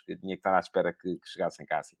 minutos. Eu tinha que estar à espera que chegassem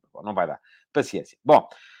cá assim. Bom, não vai dar. Paciência. Bom,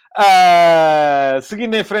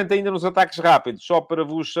 seguindo em frente ainda nos ataques rápidos, só para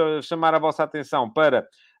vos chamar a vossa atenção para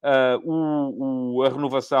a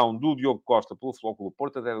renovação do Diogo Costa pelo Flóculo do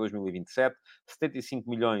Porto até 2027, 75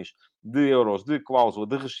 milhões de euros de cláusula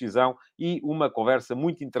de rescisão e uma conversa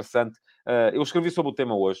muito interessante Eu escrevi sobre o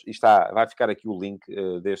tema hoje e vai ficar aqui o link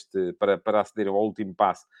para aceder ao último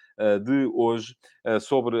passo de hoje,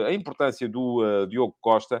 sobre a importância do Diogo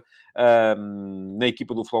Costa na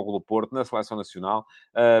equipa do Futebol Clube do Porto, na Seleção Nacional.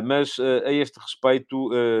 Mas a este respeito,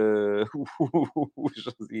 o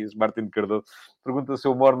Josias Martins Cardoso pergunta se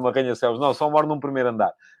eu moro numa arranha-céus. Não, só moro num primeiro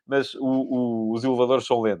andar, mas os elevadores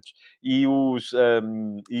são lentos.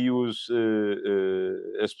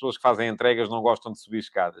 As pessoas que fazem entregas não gostam de subir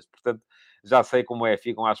escadas. Portanto, já sei como é.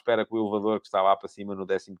 Ficam à espera que o elevador que está lá para cima no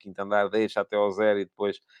 15º andar deixa até ao zero e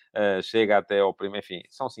depois chega até ao primeiro. Enfim,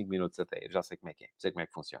 são 5 minutos até. Eu já sei como é que é. Sei como é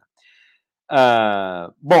que funciona.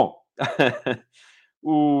 Bom...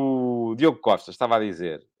 O Diogo Costa estava a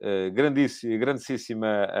dizer,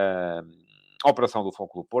 grandíssima operação do Futebol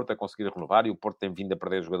Clube do Porto a conseguir renovar, e o Porto tem vindo a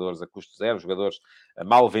perder jogadores a custo zero, jogadores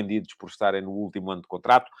mal vendidos por estarem no último ano de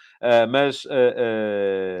contrato, mas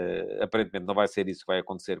aparentemente não vai ser isso que vai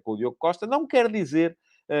acontecer com o Diogo Costa. Não quer dizer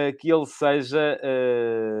que ele seja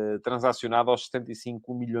transacionado aos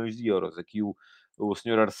 75 milhões de euros. Aqui o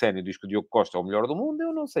senhor Arsénio diz que o Diogo Costa é o melhor do mundo.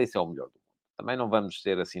 Eu não sei se é o melhor do mundo. Também não vamos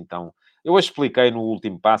ser assim tão... Eu expliquei no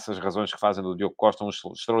último passo as razões que fazem do Diogo Costa um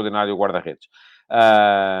extraordinário guarda-redes.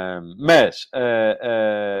 Mas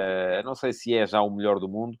não sei se é já o melhor do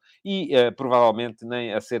mundo e provavelmente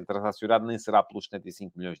nem a ser transacionado nem será pelos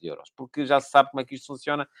 75 milhões de euros. Porque já se sabe como é que isto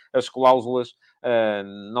funciona. As cláusulas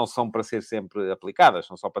não são para ser sempre aplicadas,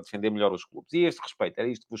 são só para defender melhor os clubes. E a este respeito, era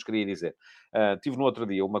isto que vos queria dizer. Tive no outro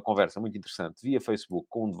dia uma conversa muito interessante via Facebook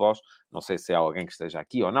com um de vós, não sei se é alguém que esteja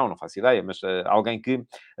aqui ou não faço ideia, mas alguém que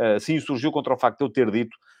se insurgiu contra o facto de eu ter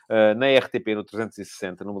dito na RTP, no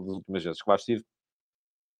 360, numa das últimas vezes que lá estive,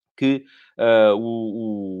 que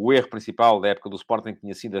o erro principal da época do Sporting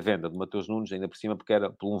tinha sido a venda de Mateus Nunes, ainda por cima porque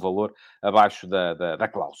era por um valor abaixo da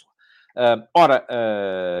cláusula.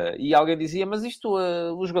 E alguém dizia, mas isto,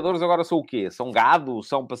 os jogadores agora são o quê? São gado?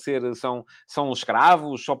 São para ser, são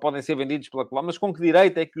escravos? Só podem ser vendidos pela cláusula? Mas com que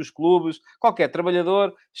direito é que os clubes, qualquer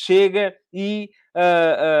trabalhador, chega e,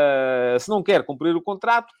 se não quer cumprir o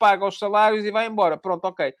contrato, paga os salários e vai embora? Pronto,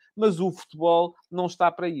 ok. Mas o futebol não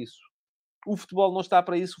está para isso. O futebol não está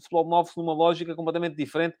para isso, o futebol move-se numa lógica completamente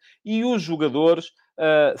diferente e os jogadores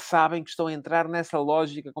sabem que estão a entrar nessa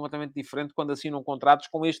lógica completamente diferente quando assinam contratos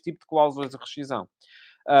com este tipo de cláusulas de rescisão.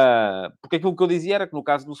 Porque aquilo que eu dizia era que no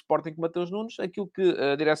caso do Sporting com Mateus Nunes, aquilo que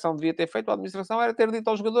a direção devia ter feito, a administração, era ter dito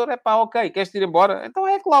ao jogador, ok, queres ir embora? Então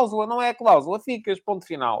é a cláusula, não é a cláusula, ficas, ponto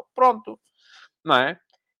final. Pronto. Não é?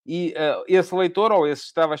 E esse leitor, ou esse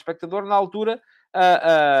estava espectador, na altura,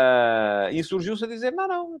 insurgiu-se a dizer,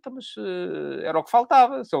 não, então, mas era o que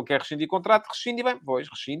faltava. Se ele quer rescindir contrato, rescinde e bem. Pois,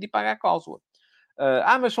 rescinde e paga a cláusula.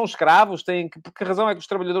 Mas são escravos, têm que... Por que razão é que os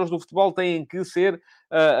trabalhadores do futebol têm que ser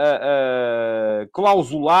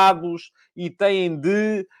clausulados e têm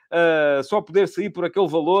de só poder sair por aquele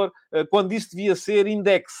valor quando isso devia ser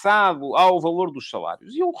indexado ao valor dos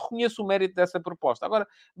salários? E eu reconheço o mérito dessa proposta. Agora,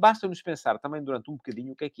 basta-nos pensar também durante um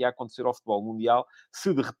bocadinho o que é que ia acontecer ao futebol mundial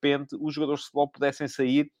se, de repente, os jogadores de futebol pudessem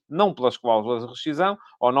sair, não pelas cláusulas de rescisão,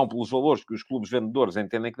 ou não pelos valores que os clubes vendedores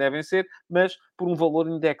entendem que devem ser, mas por um valor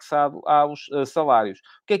indexado aos salários.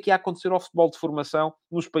 O que é que ia acontecer ao futebol de formação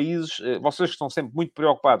nos países... Vocês que estão sempre muito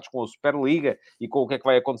preocupados com a Superliga e com o que é que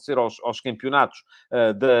vai acontecer aos campeonatos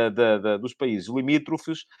dos países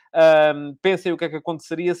limítrofes, pensem o que é que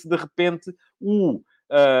aconteceria se, de repente,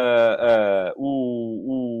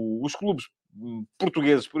 os clubes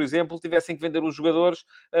portugueses, por exemplo, tivessem que vender os jogadores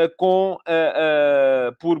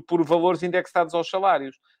por valores indexados aos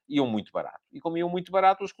salários. Iam muito barato. E como iam muito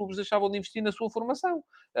barato, os clubes deixavam de investir na sua formação.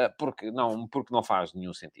 Porque não faz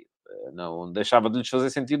nenhum sentido. Não deixava de lhes fazer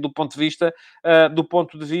sentido do ponto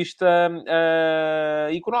de vista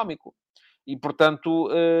económico. E, portanto,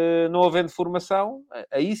 não havendo formação,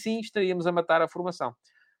 aí sim estaríamos a matar a formação.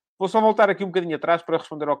 Vou só voltar aqui um bocadinho atrás para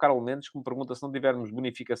responder ao Carlos Mendes, que me pergunta se não tivermos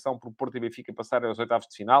bonificação por Porto e Benfica passarem aos oitavos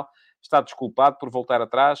de final. Está desculpado por voltar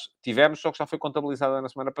atrás. Tivemos, só que já foi contabilizada na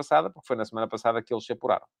semana passada, porque foi na semana passada que eles se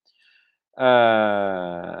apuraram.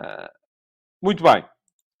 Muito bem.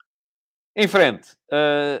 Em frente.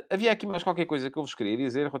 Havia aqui mais qualquer coisa que eu vos queria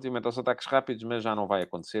dizer relativamente aos ataques rápidos, mas já não vai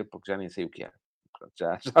acontecer, porque já nem sei o que é.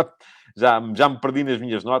 Já me perdi nas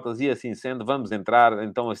minhas notas e, assim sendo, vamos entrar,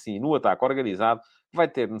 então, assim, no ataque organizado, que vai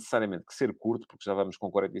ter necessariamente que ser curto, porque já vamos com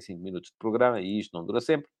 45 minutos de programa e isto não dura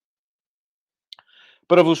sempre.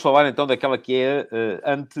 Para vos falar, então, daquela que é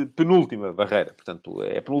a antepenúltima barreira. Portanto,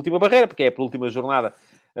 é a penúltima barreira, porque é a penúltima jornada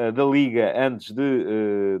da Liga antes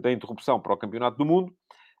da interrupção para o Campeonato do Mundo.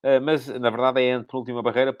 Mas, na verdade, é a penúltima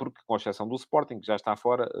barreira, porque, com exceção do Sporting, que já está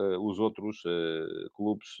fora, os outros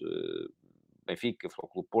clubes Benfica, Futebol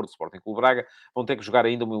Clube Porto, Sporting Clube Braga, vão ter que jogar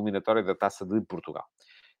ainda uma eliminatória da Taça de Portugal.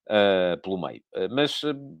 Pelo meio. Mas,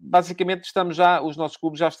 basicamente, os nossos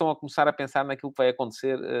clubes já estão a começar a pensar naquilo que vai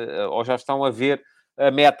acontecer, ou já estão a ver a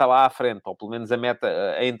meta lá à frente, ou pelo menos a meta,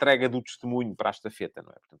 a entrega do testemunho para a estafeta,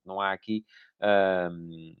 não é? Portanto, não há aqui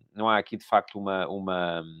de facto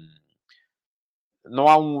não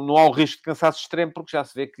há o risco de cansaço extremo, porque já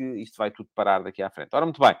se vê que isto vai tudo parar daqui à frente. Ora,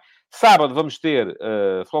 muito bem. Sábado vamos ter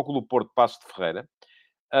Futebol Clube Porto, Passos de Ferreira.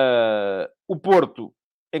 O Porto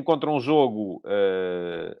encontra um jogo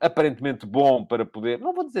aparentemente bom para poder,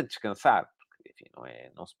 não vou dizer descansar, porque enfim,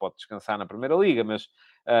 não se pode descansar na Primeira Liga, mas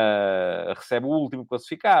recebe o último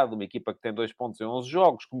classificado, uma equipa que tem 2 pontos em 11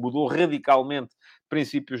 jogos, que mudou radicalmente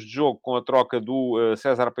princípios de jogo com a troca do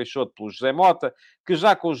César Peixoto pelo José Mota, que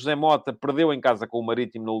já com o José Mota perdeu em casa com o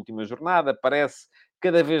Marítimo na última jornada, parece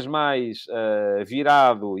cada vez mais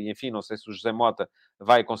virado, e enfim, não sei se o José Mota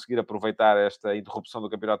vai conseguir aproveitar esta interrupção do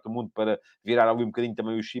Campeonato do Mundo para virar ali um bocadinho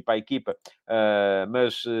também o chip à equipa,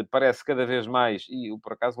 mas parece cada vez mais, e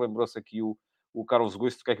por acaso lembrou-se aqui o Carlos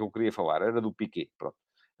Guisto, do que é que eu queria falar? Era do Piqué, pronto.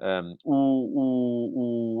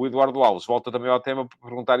 O Eduardo Alves volta também ao tema para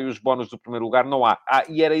perguntar e os bónus do primeiro lugar não há.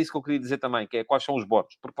 E era isso que eu queria dizer também, que é quais são os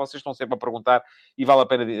bónus, porque vocês estão sempre a perguntar e vale a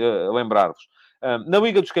pena lembrar-vos. Na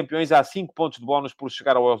Liga dos Campeões há 5 pontos de bónus por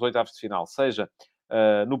chegar aos oitavos de final, seja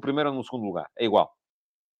no primeiro ou no segundo lugar. É igual.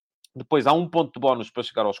 Depois há 1 ponto de bónus para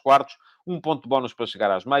chegar aos quartos, 1 ponto de bónus para chegar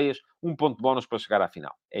às meias, 1 ponto de bónus para chegar à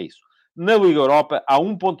final. É isso. Na Liga Europa, há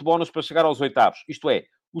 1 ponto de bónus para chegar aos oitavos. Isto é,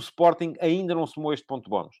 o Sporting ainda não somou este ponto de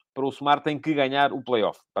bónus. Para o somar, tem que ganhar o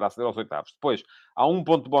play-off para aceder aos oitavos. Depois, há 1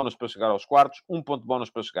 ponto de bónus para chegar aos quartos, 1 ponto de bónus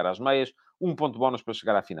para chegar às meias, 1 ponto de bónus para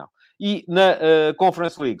chegar à final. E na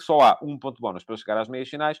Conference League, só há 1 ponto de bónus para chegar às meias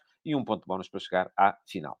finais e 1 ponto de bónus para chegar à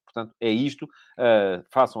final. Portanto, é isto.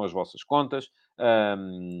 Façam as vossas contas.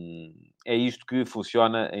 É isto que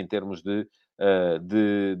funciona em termos de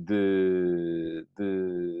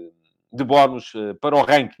bónus para o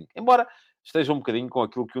ranking. Embora esteja um bocadinho com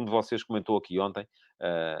aquilo que um de vocês comentou aqui ontem.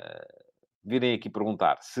 Virem aqui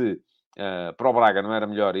perguntar se para o Braga não era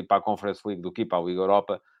melhor ir para a Conference League do que ir para a Liga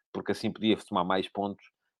Europa, porque assim podia tomar mais pontos.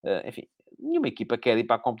 Enfim, nenhuma equipa quer ir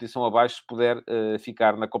para a competição abaixo se puder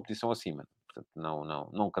ficar na competição acima. Portanto,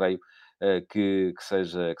 não creio que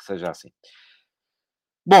seja assim.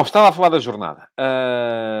 Bom, estava a falar da jornada.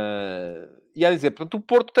 E a dizer, portanto, o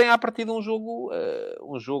Porto tem à partida um jogo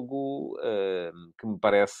que me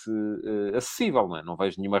parece acessível, não é? Não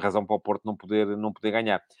vejo nenhuma razão para o Porto não poder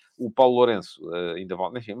ganhar. O Paulo Lourenço ainda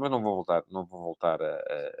volta, enfim, mas não vou voltar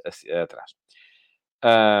atrás.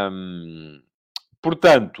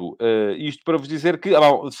 Portanto, isto para vos dizer que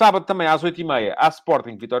sábado também às 8h30 há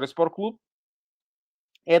Sporting Vitória Sport Clube.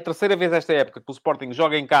 É a terceira vez esta época que o Sporting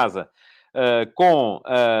joga em casa com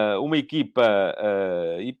uma equipa...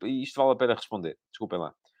 e isto vale a pena responder. Desculpem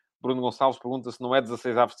lá. Bruno Gonçalves pergunta se não é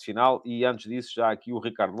 16 avos de final. E antes disso, já aqui o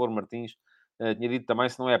Ricardo Louro Martins tinha dito também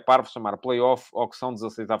se não é parvo chamar play-off ou que são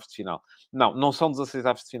 16 avos de final. Não são 16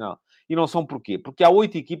 avos de final. E não são porquê? Porque há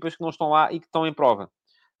 8 equipas que não estão lá e que estão em prova.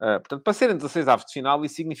 Portanto, para serem 16 avos de final,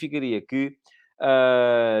 isso significaria que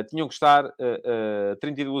tinham que estar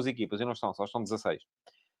 32 equipas. E não estão, só estão 16.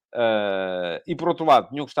 E por outro lado,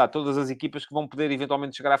 tinham que estar todas as equipas que vão poder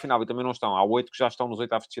eventualmente chegar à final e também não estão. Há 8 que já estão nos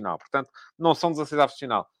oitavos de final. Portanto, não são 16 avos de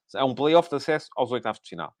final. É um play-off de acesso aos oitavos de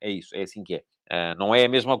final. É isso, é assim que é. Não é a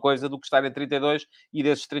mesma coisa do que estar em 32 e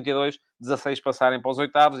desses 32, 16 passarem para os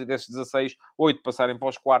oitavos e desses 16, 8 passarem para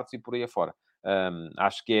os quartos e por aí afora.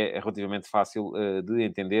 Acho que é relativamente fácil de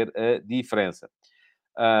entender a diferença.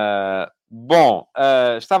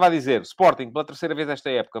 Estava a dizer, Sporting, pela terceira vez esta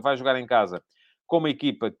época, vai jogar em casa com uma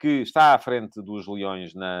equipa que está à frente dos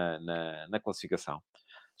Leões na classificação.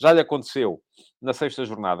 Já lhe aconteceu na sexta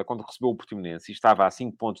jornada, quando recebeu o Portimonense, e estava a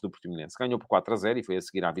 5 pontos do Portimonense. Ganhou por 4-0 e foi a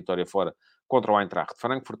seguir à vitória fora contra o Eintracht de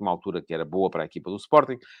Frankfurt, uma altura que era boa para a equipa do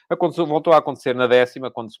Sporting. Voltou a acontecer na 10ª,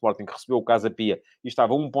 quando o Sporting recebeu o Casa Pia e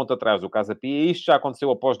estava 1 ponto atrás do Casa Pia, e isto já aconteceu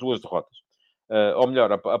após 2 derrotas. Ou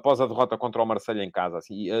melhor, após a derrota contra o Marselha em casa,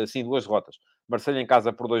 assim 2 derrotas. Marselha em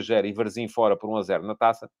casa por 2-0 e Varzim fora por 1-0 na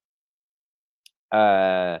taça.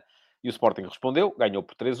 E o Sporting respondeu, ganhou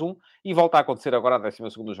por 3-1, e volta a acontecer agora a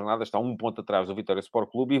 12ª jornada, está 1 ponto atrás do Vitória Sport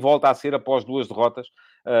Clube, e volta a ser, após 2 derrotas,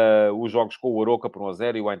 os jogos com o Aroca por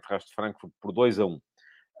 1-0 e o Eintracht de Frankfurt por 2-1.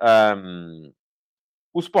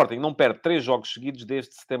 O Sporting não perde 3 jogos seguidos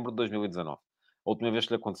desde setembro de 2019. A última vez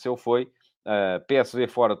que lhe aconteceu foi PSV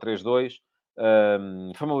fora 3-2,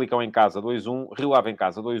 Famalicão em casa 2-1, Rio Ave em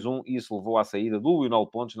casa 2-1, e isso levou à saída do Lionel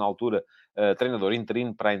Pontes, na altura treinador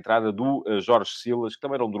interino, para a entrada do Jorge Silas, que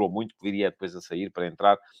também não durou muito, que viria depois a sair para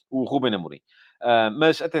entrar o Ruben Amorim.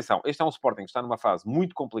 Mas atenção, este é um Sporting que está numa fase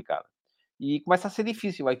muito complicada e começa a ser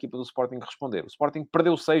difícil a equipa do Sporting responder. O Sporting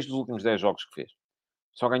perdeu 6 dos últimos 10 jogos que fez,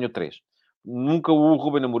 só ganhou 3. Nunca o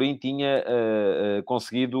Ruben Amorim tinha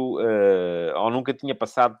conseguido, ou nunca tinha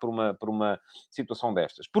passado por uma situação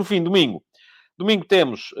destas. Por fim, domingo. Domingo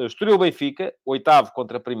temos Estoril-Benfica, oitavo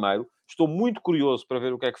contra primeiro. Estou muito curioso para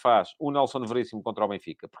ver o que é que faz o Nelson Veríssimo contra o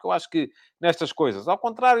Benfica. Porque eu acho que nestas coisas, ao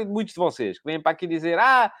contrário de muitos de vocês, que vêm para aqui dizer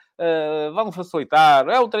vão facilitar,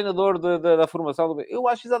 é o treinador da formação do Benfica. Eu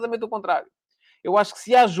acho exatamente o contrário. Eu acho que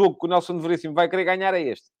se há jogo que o Nelson Veríssimo vai querer ganhar é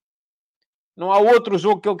este. Não há outro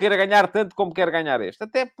jogo que ele queira ganhar tanto como quer ganhar este.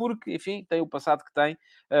 Até porque, enfim, tem o passado que tem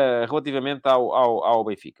relativamente ao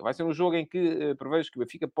Benfica. Vai ser um jogo em que prevejo que o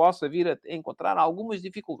Benfica possa vir a encontrar algumas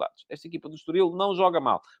dificuldades. Esta equipa do Estoril não joga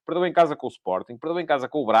mal. Perdeu em casa com o Sporting, perdeu em casa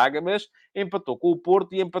com o Braga, mas empatou com o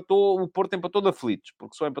Porto e o Porto empatou de aflitos,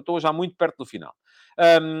 porque só empatou já muito perto do final.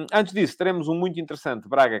 Antes disso, teremos um muito interessante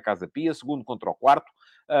Braga-Casa Pia, segundo contra o quarto.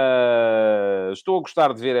 Estou a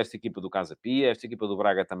gostar de ver esta equipa do Casa Pia. Esta equipa do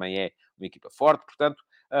Braga também é uma equipa forte, portanto,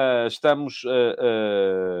 estamos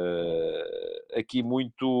aqui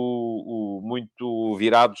muito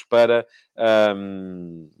virados para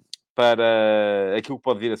aquilo que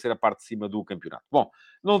pode vir a ser a parte de cima do campeonato. Bom,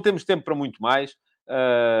 não temos tempo para muito mais.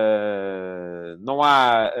 Não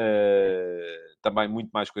há também muito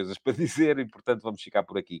mais coisas para dizer e, portanto, vamos ficar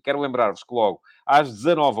por aqui. Quero lembrar-vos que logo às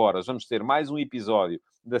 19 horas vamos ter mais um episódio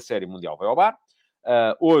da série Mundial Vai ao Bar.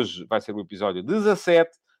 Hoje vai ser o episódio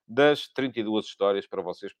 17 das 32 histórias para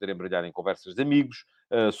vocês poderem brilhar em conversas de amigos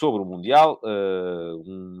sobre o Mundial.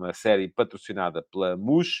 Uma série patrocinada pela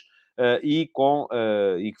MUS e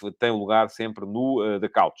que tem lugar sempre no The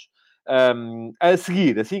Couch. A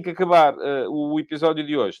seguir, assim que acabar o episódio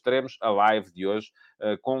de hoje, teremos a live de hoje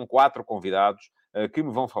com 4 convidados que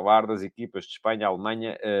me vão falar das equipas de Espanha,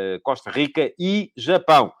 Alemanha, Costa Rica e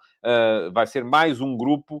Japão. Vai ser mais um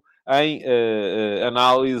grupo em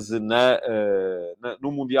análise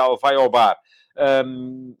no Mundial Vai ao Bar.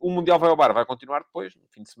 O Mundial Vai ao Bar vai continuar depois, no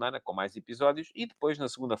fim de semana, com mais episódios, e depois, na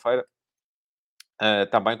segunda-feira,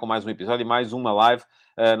 também com mais um episódio e mais uma live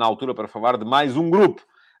na altura para falar de mais um grupo.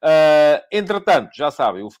 Entretanto, já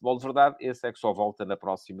sabem, o Futebol de Verdade, esse é que só volta na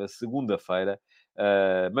próxima segunda-feira,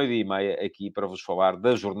 12h30, aqui para vos falar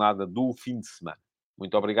da jornada do fim de semana.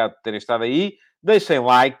 Muito obrigado por terem estado aí. Deixem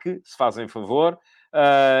like, se fazem favor.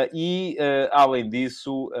 Além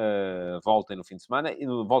disso, voltem no fim de semana,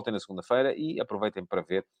 voltem na segunda-feira e aproveitem para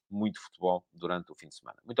ver muito futebol durante o fim de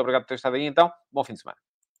semana. Muito obrigado por terem estado aí, então. Bom fim de semana.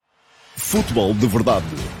 Futebol de Verdade,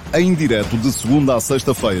 em direto de segunda a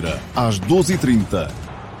sexta-feira, às 12h30.